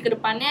nanti di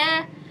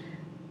kedepannya,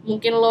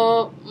 mungkin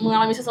lo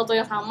mengalami sesuatu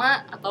yang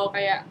sama, atau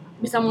kayak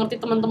bisa mengerti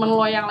teman-teman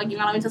lo yang lagi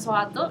ngalamin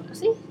sesuatu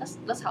sih.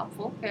 That's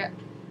helpful. Kayak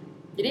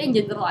jadi yang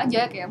general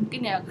aja, kayak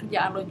mungkin ya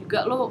kerjaan lo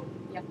juga, lo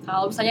ya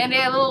kalau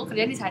misalnya lo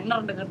kerja desainer,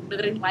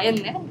 dengerin klien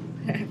ya kan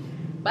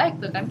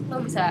baik tuh kan,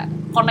 lo bisa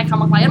connect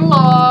sama klien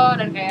lo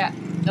dan kayak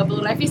gak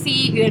perlu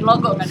revisi, gedein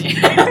logo kan ya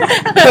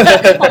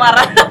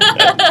pemarah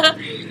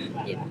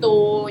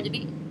gitu.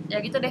 Jadi ya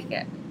gitu deh,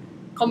 kayak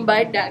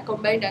combine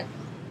that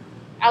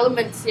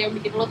elements yang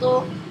bikin lo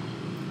tuh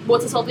buat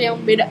sesuatu yang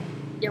beda,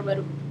 yang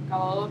baru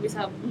kalau lo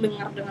bisa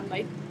mendengar dengan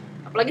baik.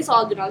 Apalagi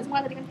soal jurnalisme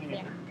kan tadi kan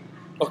kayaknya.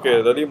 Oke,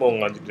 tadi mau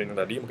ngelanjutin yang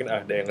tadi, mungkin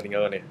ada yang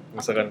ketinggalan ya.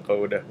 Misalkan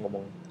kalau udah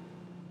ngomong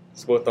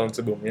 10 tahun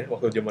sebelumnya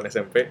waktu zaman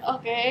SMP.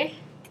 Oke.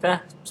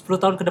 Kita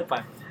 10 tahun ke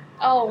depan.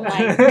 Oh my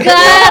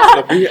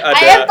god. Lebih I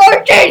am ada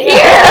tortured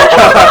here.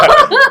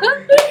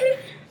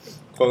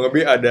 kalau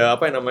lebih ada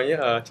apa yang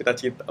namanya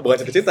cita-cita,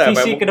 bukan cita-cita ya,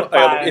 Visi ke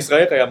depan.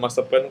 istilahnya kayak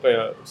master plan,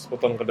 kayak 10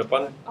 tahun ke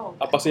depan. Oh.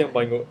 Apa sih yang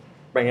paling lo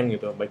pengen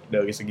gitu, baik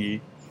dari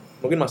segi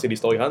mungkin masih di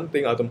story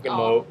hunting atau mungkin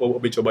mau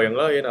lebih coba yang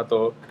lain,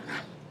 atau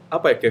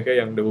apa ya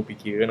kira-kira yang udah lo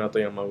pikirin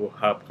atau yang mau lo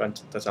harapkan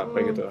cita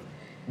capai gitu.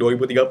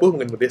 2030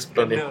 mungkin berarti 10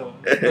 tahun ya.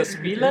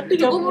 29,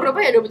 Itu gue umur berapa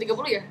ya?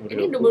 2030 ya?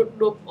 Ini 20.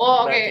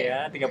 Oh, oke.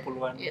 Ya,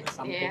 30-an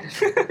something.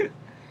 Yeah.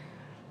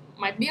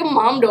 Might be a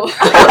mom though.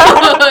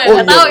 Oh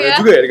Gak tahu iya ya.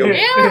 juga ya.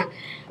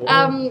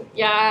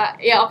 Iya.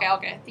 Ya oke.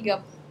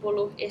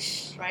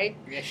 30-ish, right?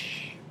 Yes.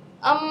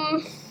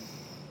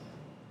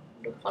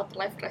 Aduh, quarter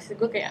life crisis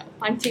gue kayak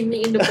punching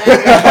me in the back.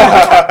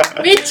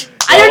 Bitch,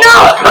 I don't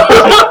know.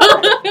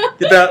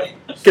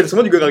 kita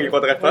semua juga lagi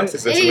quarter life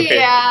crisis ya sebenarnya.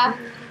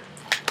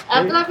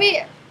 Iya. Tapi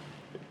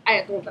ayo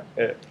tunggu.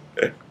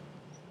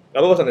 Gak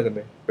apa-apa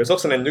Senin. Besok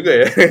Senin juga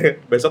ya.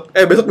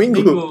 besok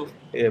Minggu.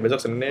 Iya,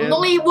 besok Senin.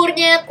 Untuk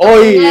liburnya. Oh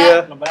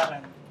iya.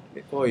 Lebaran.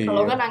 Oh iya.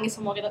 Kalau nggak nangis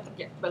semua kita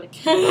kerja balik.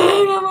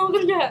 Nggak mau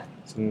kerja.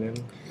 Senin.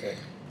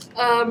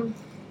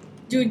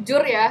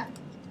 Jujur ya,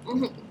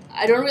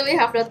 I don't really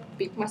have that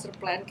big master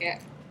plan.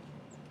 Kayak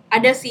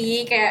ada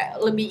sih kayak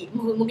lebih,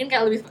 mungkin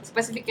kayak lebih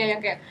spesifik kayak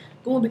yang kayak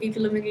gue mau bikin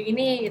film kayak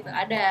gini gitu,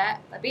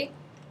 ada. Tapi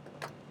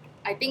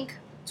I think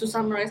to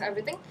summarize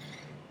everything,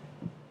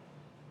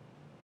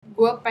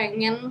 gue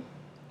pengen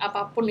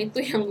apapun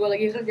itu yang gue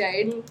lagi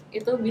kerjain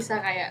itu bisa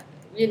kayak,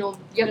 you know,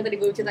 yang tadi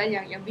gue ceritain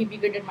yang be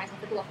bigger than myself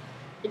itu loh.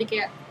 Jadi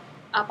kayak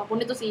apapun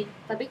itu sih.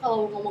 Tapi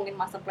kalau ngomongin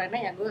master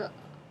plan-nya ya gue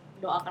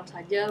doakan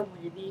saja mau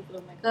jadi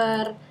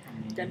filmmaker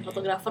dan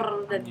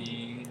fotografer dan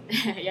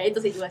ya itu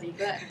sih juga sih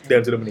gue.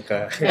 Dan sudah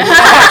menikah.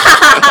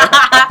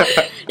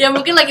 Ya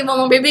mungkin lagi mau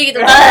baby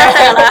gitu kan.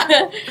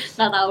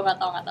 Nggak tahu.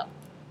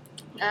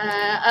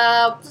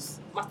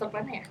 Terus master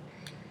plan-nya ya.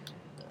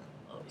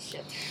 Oh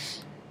shit.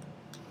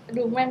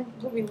 Aduh men,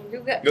 gue bingung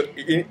juga.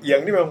 Yang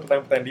ini memang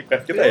pertanyaan-pertanyaan di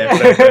prep kita ya.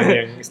 Pertanyaan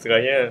yang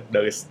istilahnya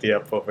dari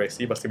setiap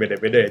profesi pasti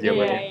beda-beda ya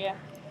jawabannya. Iya.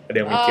 Ada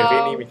yang mikir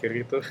ini, mikir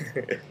itu.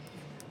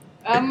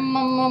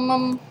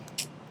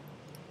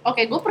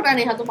 Oke, gue pernah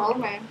nih satu malam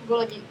ya, gue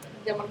lagi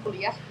zaman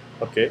kuliah.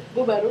 Oke.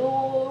 Gue baru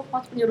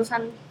masuk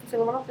penjurusan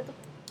film waktu itu.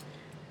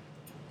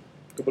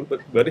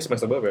 Berarti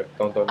semester berapa ya?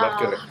 Tahun-tahun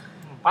akhir ya?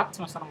 4,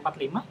 semester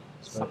 4-5,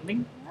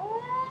 something.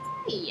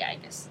 Iya,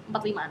 I guess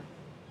 45-an.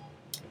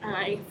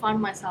 I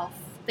found myself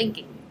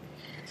thinking,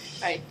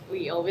 right,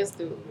 we always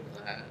do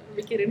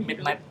mikirin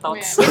Midnight hidup.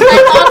 thoughts. Yeah,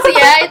 midnight thoughts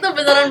ya, itu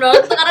beneran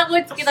banget. Itu karena gue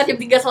sekitar jam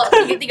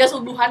 3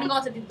 subuhan gue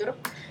masih tidur.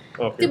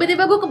 Okay.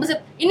 Tiba-tiba gue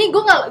kebesit. Ini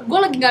gue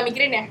lagi nggak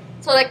mikirin ya.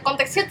 So like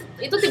konteksnya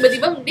itu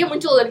tiba-tiba dia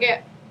muncul dan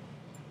kayak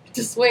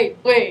just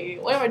wait,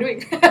 what am I doing?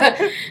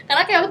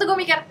 Karena kayak waktu itu gue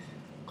mikir,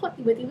 kok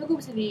tiba-tiba gue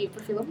bisa di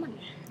perfilman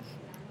ya?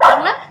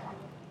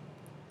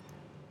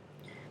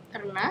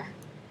 Karena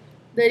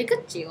dari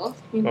kecil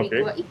mimpi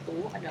gue itu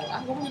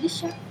adalah gue mau jadi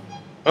chef.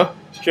 Hah?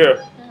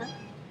 Chef?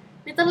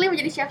 Literally mau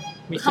jadi chef.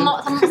 Sama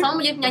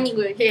mau jadi penyanyi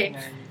gue.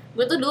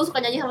 Gue tuh dulu suka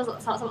nyanyi sama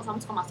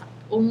suka masak.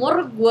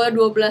 Umur gue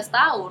 12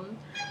 tahun,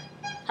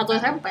 1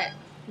 SMP,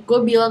 gue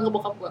bilang ke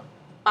bokap gue,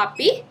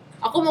 papi,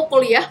 aku mau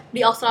kuliah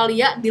di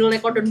Australia di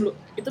Leeuwarden Blue.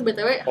 Itu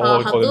BTW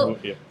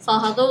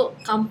salah satu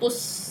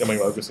kampus yang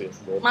paling bagus sih.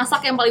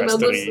 Masak yang paling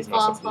bagus,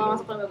 sekolah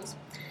masak paling bagus.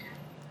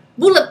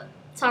 Bulet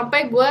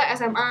sampai gue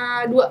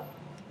SMA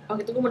 2.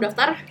 Waktu itu gue mau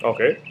daftar.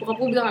 Oke. Bokap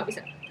gue bilang gak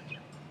bisa.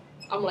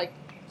 I'm like,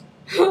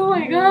 Oh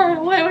my god,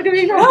 why am I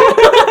doing that?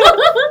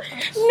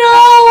 No.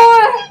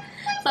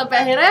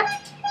 Sampai akhirnya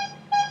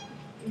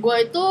gue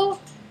itu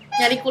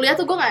nyari kuliah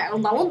tuh gue nggak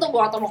untung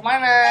gue atau mau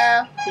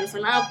kemana,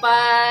 jurusan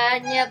apa,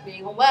 nyet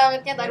bingung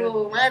banget nyet,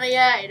 aduh mana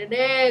ya, ini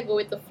deh go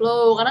with the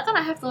flow, karena kan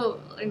I have to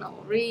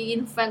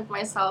reinvent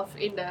myself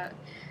in the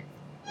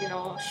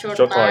short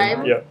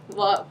time. Yeah.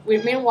 Well,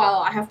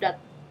 meanwhile I have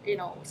that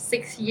 6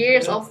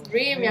 years of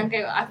dream yang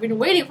kayak I've been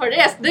waiting for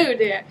this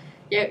dude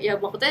ya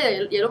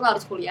maksudnya ya lo nggak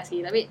harus kuliah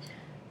sih, tapi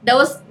that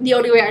was the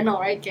only way I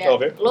know, right? Kayak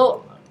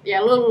lo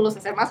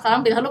lulus SMA, sekarang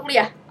pilihan lo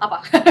kuliah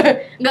apa?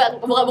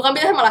 bukan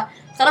pilihan, malah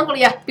sekarang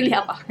kuliah pilih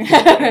apa?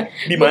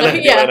 Di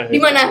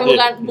mana?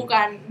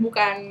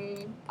 Bukan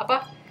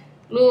apa?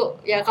 Lu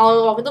ya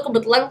kalau waktu itu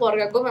kebetulan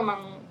keluarga gue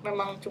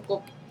memang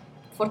cukup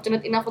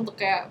fortunate enough untuk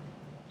kayak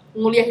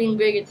nguliahin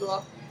gue gitu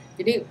loh.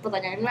 Jadi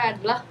pertanyaannya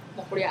adalah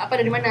mau kuliah apa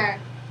dari mana?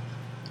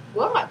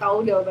 Gue nggak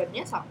tahu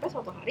jawabannya sampai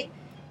suatu hari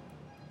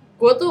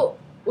gue tuh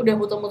udah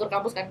muter-muter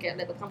kampus kan, kayak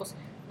lihat kampus.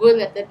 Gue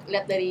lihat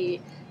dari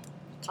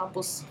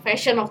kampus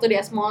fashion waktu di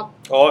Esmod.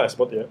 Oh,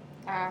 Esmod ya.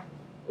 Nah,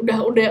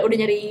 udah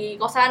nyari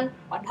kosan,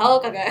 padahal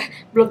kagak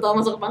belum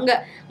tahu masuk apa enggak.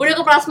 Udah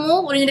ke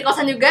Prasmu, udah nyari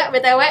kosan juga,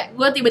 BTW.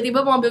 Gue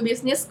tiba-tiba mau ambil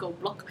bisnis,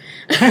 goblok.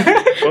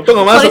 Untung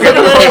nggak masuk ya.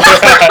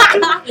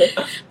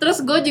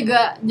 Terus gue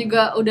juga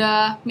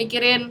udah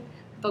mikirin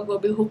apa gue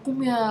ambil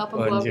hukum ya, apa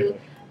gue ambil.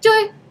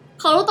 Coy,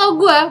 kalau tau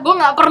gue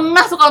nggak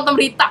pernah suka nonton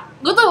berita.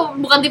 Gue tuh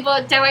bukan tipe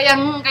cewek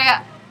yang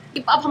kayak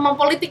tipe apa sama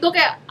politik. Gue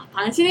kayak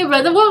apaan sih nih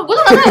berantem, gue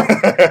tuh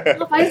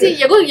ngapain sih,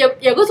 ya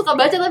gue suka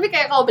baca, tapi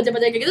kayak kalau baca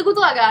kayak gitu gue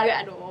tuh agak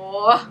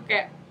aduh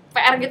kayak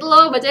PR gitu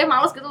loh, bacanya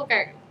males gitu,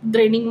 kayak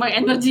draining my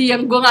energy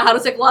yang gue nggak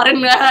harusnya keluarin,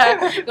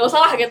 nggak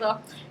usah lah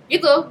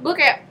gitu gue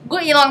kayak gue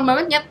hilang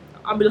banget nyet,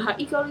 ambil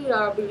HI kali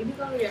ya, ambil ini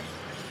kali ya,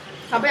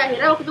 sampai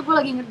akhirnya waktu itu gue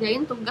lagi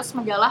ngerjain tugas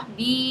majalah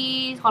di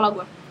sekolah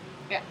gue,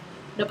 kayak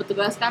dapet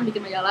tugas kan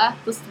bikin majalah,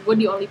 terus gue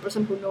the only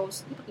person who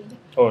knows,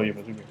 oh iya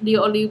betul, the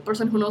only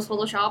person who knows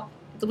Photoshop,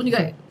 itu pun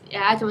juga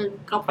ya cuma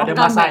ada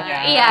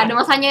masanya. Iya, ada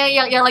masanya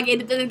yang lagi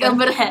edit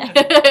gambar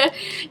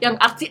yang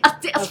artsy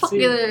as fuck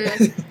gitu.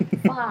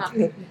 Wah,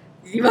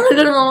 gimana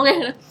kan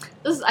ngomongnya.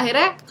 Terus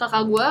akhirnya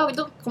kakak gue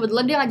itu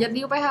kebetulan dia ngajar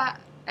di UPH.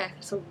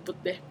 Sebut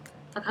deh.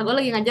 Kakak gue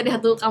lagi ngajar di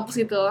satu kampus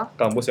itu.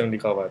 Kampus yang di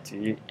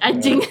Kawaci.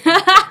 Anjing.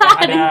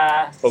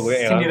 Ada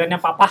sindirannya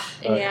papa.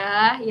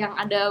 Iya, yang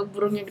ada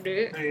burungnya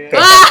gede. Iya.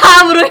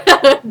 Wah, burungnya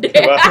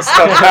gede.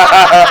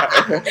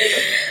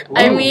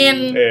 I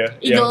mean,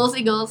 eagles.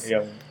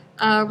 Yang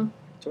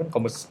cuman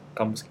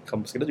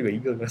kampus kita juga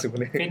eagle kan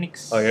sebenarnya.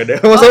 Phoenix. Oh ya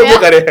udah. Masa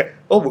bukan ya?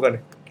 Oh bukan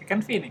ya?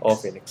 Kan Phoenix. Oh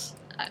Phoenix.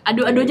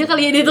 Adu aja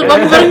kali ya di itu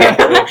burungnya.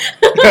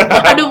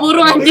 Adu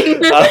burung anjing.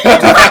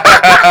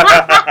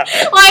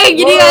 Wah,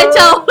 gini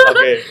kacau.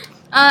 Oke.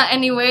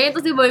 Anyway,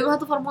 terus dibawain gue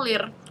satu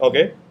formulir.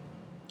 Oke.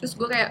 Terus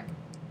gue kayak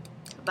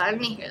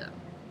apaan nih gitu.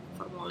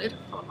 Formulir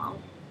kalau mau.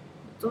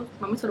 Terus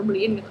mami suruh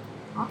beliin gitu.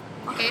 Oh,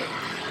 oke.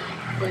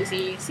 Beli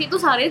si itu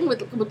seharian,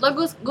 kebetulan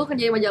gue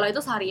kerjain majalah itu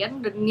seharian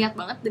dan niat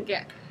banget dan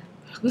kayak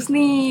bagus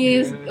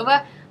nih,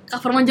 apa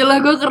cover majalah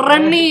gue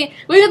keren nih.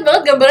 Gue inget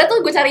banget gambarnya tuh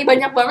gue cari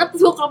banyak banget,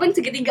 terus gue cropin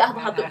segitiga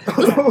satu.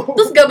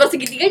 Terus gambar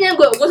segitiganya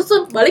gue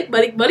susun balik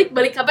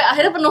sampai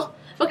akhirnya penuh.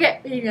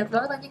 Oke, niat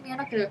banget anjing nih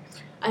anak gitu.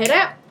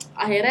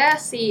 Akhirnya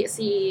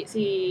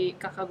si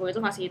kakak gue itu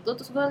ngasih itu,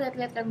 terus gue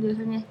lihat kan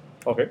tulisannya.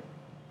 Oke.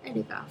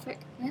 Di kafe,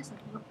 ya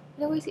seru.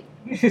 Ya gue sih.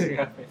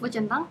 Gue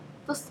centang,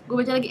 terus gue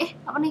baca lagi,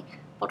 apa nih?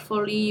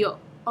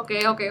 Portfolio. Oke,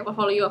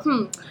 portfolio.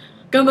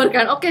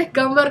 Gambarkan. Oke,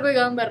 gambar.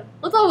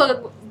 Lo tau banget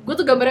gue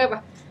tuh gambarnya apa?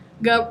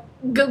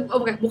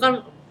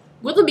 Bukan.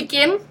 Gue tuh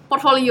bikin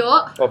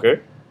portfolio.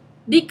 Oke.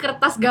 Di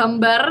kertas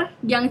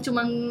gambar yang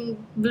cuma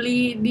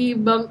beli di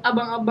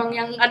abang-abang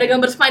yang ada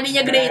gambar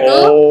spidey-nya gede itu.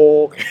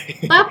 Oke.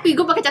 Tapi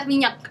gue pakai cat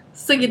minyak.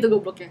 Segitu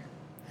gobloknya.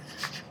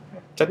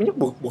 Cat minyak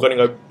bukan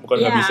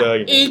nggak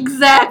bisa gitu.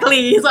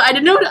 Exactly. So I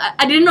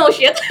didn't know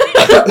shit.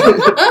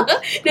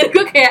 Dan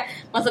gue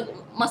kayak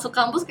masuk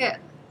kampus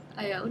kayak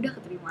ya udah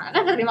keterima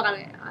kan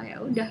ya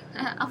udah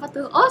apa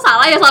tuh, oh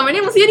salah ya, selama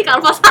ini mestinya di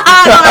kanvas.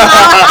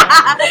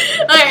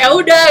 Oh ya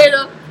udah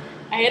gitu.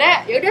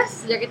 Akhirnya ya udah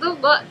sejak itu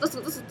gue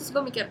terus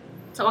gue mikir,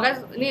 sama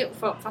kan ini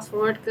fast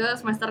forward ke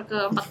semester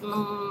ke 4,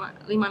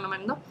 6,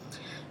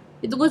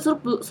 5 itu gue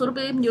suruh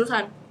pilih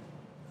jurusan,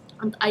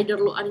 either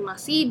lu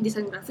animasi,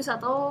 desain grafis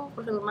atau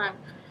perfilman.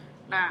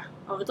 Nah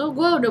waktu itu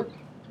gue udah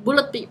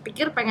bulet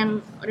pikir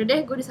pengen udah deh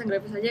gue desain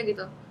grafis aja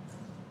gitu.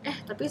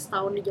 Tapi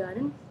setahun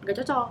dijalanin gak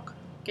cocok.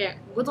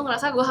 Kayak gue tuh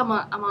ngerasa gue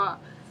sama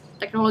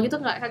teknologi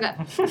tuh kagak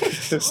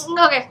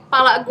oke.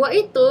 Pala gue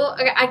itu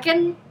I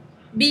can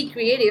be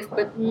creative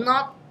but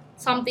not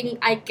something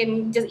I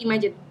can just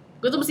imagine.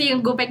 Gue tuh mesti yang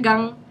gue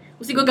pegang,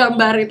 mesti gue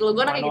gambar gitu loh.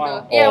 Gue kayak gitu.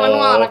 Iya,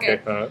 manual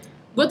kayak.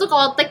 Gue tuh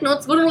kalau take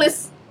notes gue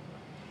nulis.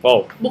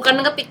 Wow. Bukan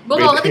ngetik.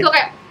 Gue kalau ngetik gue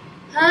kayak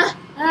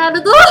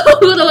aduh tuh.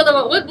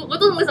 Gue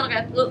tuh nulis sama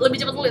kayak lebih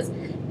cepat nulis,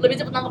 lebih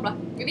cepat nangkep lah.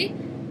 Jadi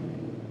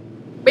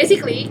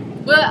basically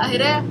gue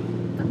akhirnya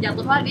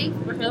jatuh lagi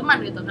perfilman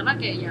gitu, karena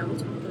kayak ya lu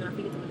suka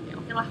fotografi gitu, kayak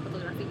oke lah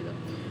fotografi gitu,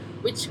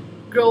 which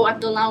grow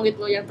until now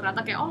gitu loh, yang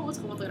ternyata kayak gue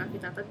suka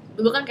fotografi ternyata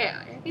dulu kan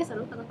kayak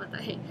seru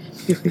kata-kata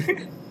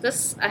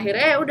terus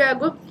akhirnya udah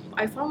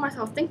I found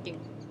myself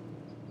thinking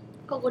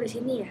kok gue di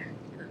sini ya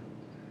gitu.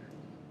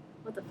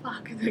 What the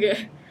fuck gitu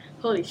kayak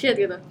holy shit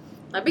gitu,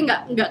 tapi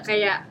nggak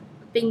kayak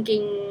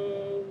thinking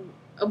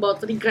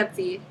about regret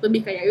sih,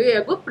 lebih kayak ya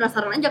gue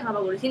penasaran aja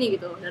kenapa gue di sini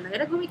gitu. Dan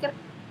akhirnya gue mikir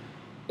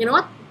you know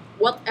what,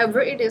 whatever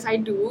it is I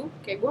do,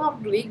 kayak gue gak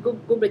peduli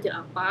gue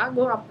belajar apa,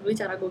 gue gak peduli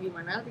cara gue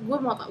gimana,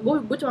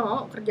 gue cuma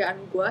mau kerjaan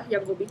gue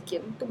yang gue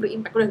bikin itu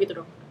berimpact, udah gitu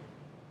dong,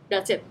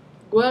 that's it.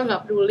 Gue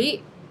gak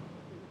peduli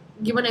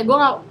gimana,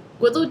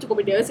 gue tuh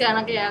cukup idealis sih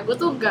anaknya, gue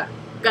tuh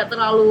gak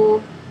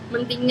terlalu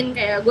mentingin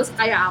kayak gue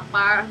sekaya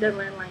apa dan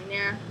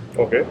lain-lainnya.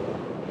 Oke.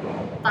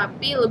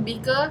 Tapi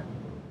lebih ke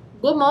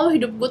gue mau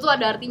hidup gue tuh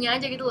ada artinya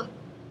aja gitu loh.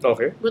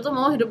 Oke. Gue tuh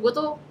mau hidup gue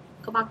tuh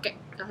kepake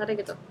kasarnya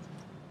gitu.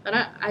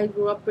 Karena I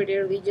grew up pretty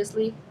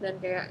religiously dan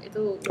kayak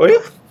itu. Oh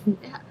ya?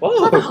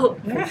 Wow. Lo tau?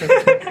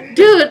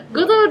 Dude,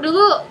 gue tuh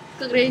dulu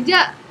ke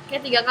gereja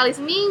kayak 3 kali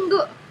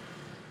seminggu.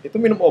 Itu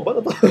minum obat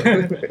atau?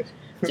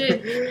 Cuy,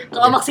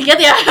 kalau maksiat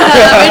ya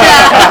beda.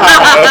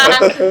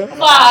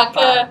 Fuck.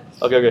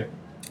 Oke.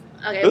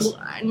 Okay, Terus?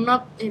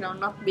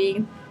 not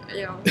being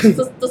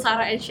to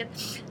Sarah and shit.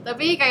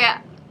 Tapi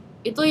kayak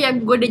itu yang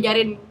gue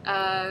diajarin.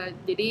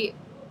 Jadi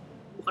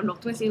bukan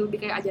doktrin sih,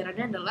 lebih kayak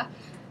ajarannya adalah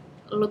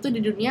lo tuh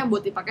di dunia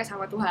buat dipakai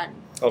sama Tuhan.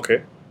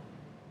 Oke.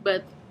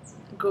 But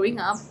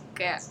growing up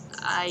kayak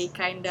I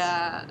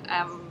kinda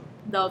am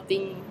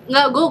doubting.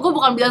 Nggak, gue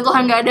bukan bilang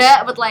Tuhan nggak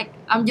ada, but like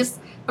I'm just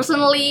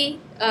personally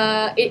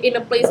in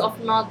a place of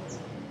not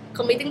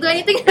committing to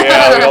anything.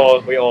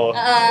 Yeah, we all.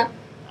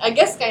 I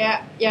guess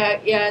kayak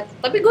ya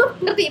tapi gue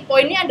ngerti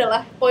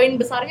poin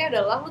besarnya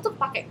adalah lo tuh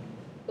pakai,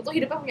 lo tuh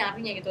hidupnya punya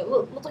artinya gitu.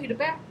 Lo tuh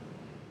hidupnya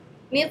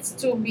needs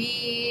to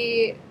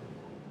be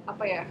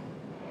apa ya,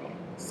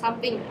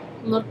 something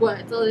menurut gue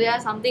itu ya,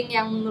 something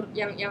yang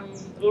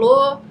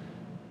lo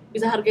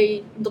bisa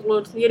hargai untuk lo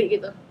sendiri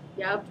gitu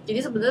ya. Jadi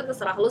sebenarnya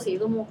terserah lo sih,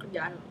 lo mau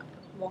kerjaan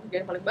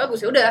paling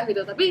bagus ya udah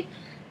gitu. Tapi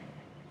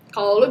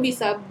kalau lo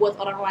bisa buat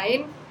orang lain,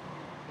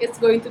 it's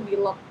going to be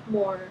a lot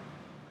more,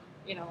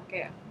 you know,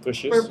 kayak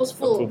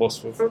purposeful.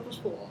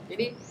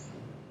 Jadi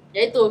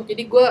ya itu,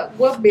 jadi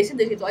gue base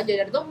dari situ aja,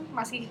 dan itu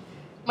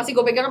masih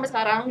gue pegang sampai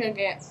sekarang. Dan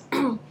kayak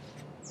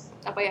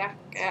apa ya,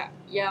 kayak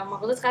ya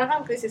maksudnya sekarang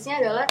kan krisisnya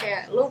adalah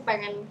kayak lo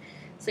pengen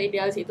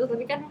seidealis itu,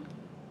 tapi kan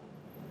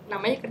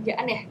namanya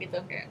kerjaan ya gitu,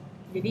 kayak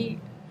jadi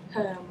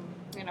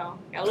you know,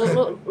 kayak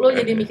lo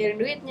jadi mikirin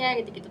duitnya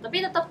gitu.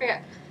 Tapi tetap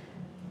kayak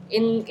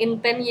in 10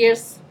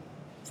 years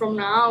from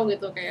now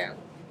gitu, kayak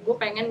gue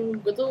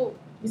pengen gue tuh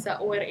bisa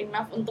aware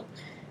enough untuk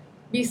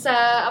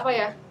bisa apa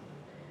ya,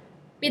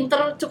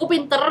 cukup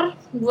pinter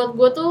buat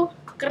gue tuh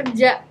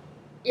kerja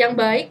yang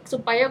baik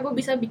supaya gue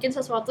bisa bikin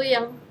sesuatu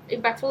yang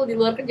impactful di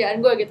luar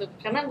kerjaan gue gitu.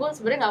 Karena gue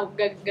sebenarnya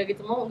nggak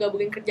gitu mau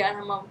gabungin kerjaan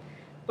sama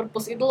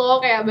purpose itu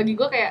loh. Kayak bagi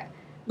gue kayak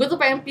gue tuh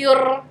pengen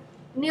pure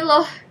ini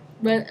loh,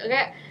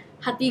 kayak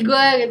hati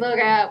gue gitu,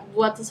 kayak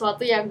buat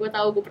sesuatu yang gue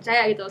tahu, gue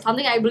percaya gitu,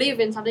 something I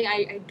believe in, something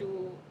I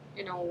do,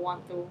 you know,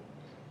 want to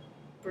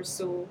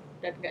pursue,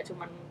 dan gak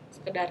cuman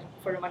sekedar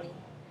for the money.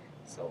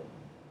 So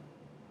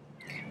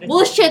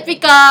bullshit,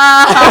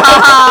 Pika.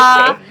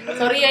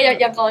 Sorry ya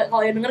yang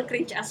kalau yang denger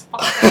cringe as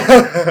fuck.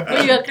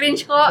 Gue juga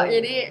cringe kok.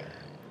 Jadi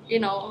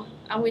you know,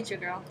 I'm with you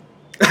girl.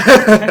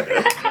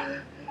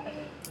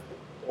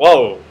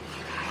 Wow.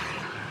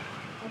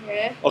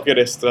 Oke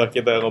Deh, setelah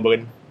kita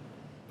ngobrolin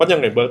panjang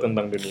lebar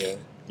tentang dunia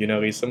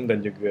journalism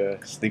dan juga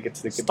sedikit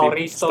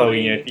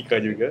story-nya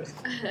Pika juga.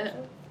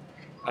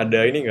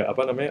 Ada ini nggak,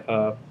 apa namanya,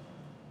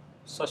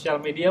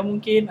 sosial media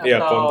mungkin iya,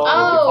 atau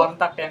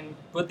kontak yang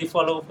buat di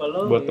follow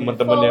buat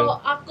teman-teman yang follow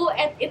aku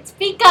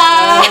 @itspika.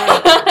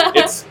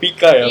 It's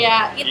Pika ya. Iya,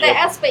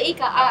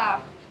 ITSPIKA.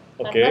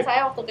 Oke. Karena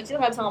saya waktu kecil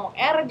nggak bisa ngomong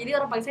R,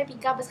 jadi orang panggil saya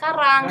Pika sampai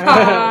sekarang.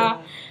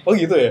 Oh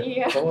gitu ya?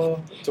 Iya. Oh,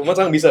 cuma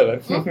sekarang bisa kan?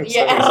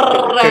 Iya,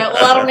 R,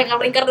 ular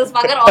melingkar-melingkar terus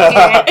pagar, oke.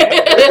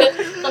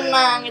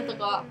 Tenang itu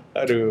kok.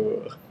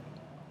 Aduh.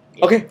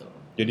 Gitu. Oke.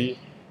 Jadi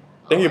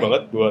thank you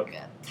banget buat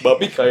Mbak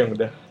Pika yang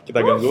udah kita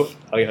ganggu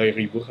hari-hari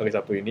libur hari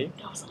Sabtu ini.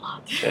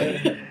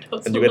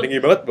 Dan juga thank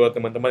you banget buat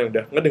teman-teman yang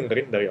udah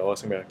ngedengerin dari awal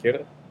sampai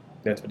akhir.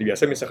 Dan seperti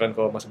biasa, misalkan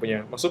kalau masih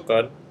punya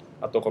masukan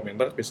atau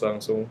komentar, bisa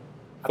langsung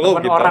follow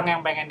ataupun kita. orang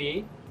yang pengen di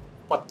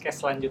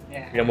podcast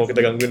selanjutnya Yang mau kita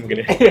gangguin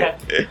mungkin ya. Iya.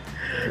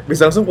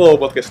 Bisa langsung follow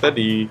podcast kita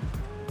di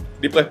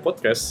Play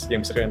Podcast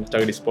yang bisa kalian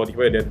cari di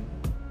Spotify dan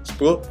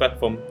 10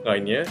 platform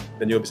lainnya.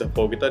 Dan juga bisa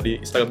follow kita di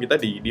Instagram kita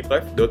di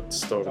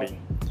deeplife.story.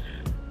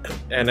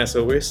 And as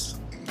always,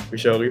 we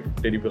shall live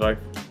the deep life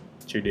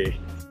today.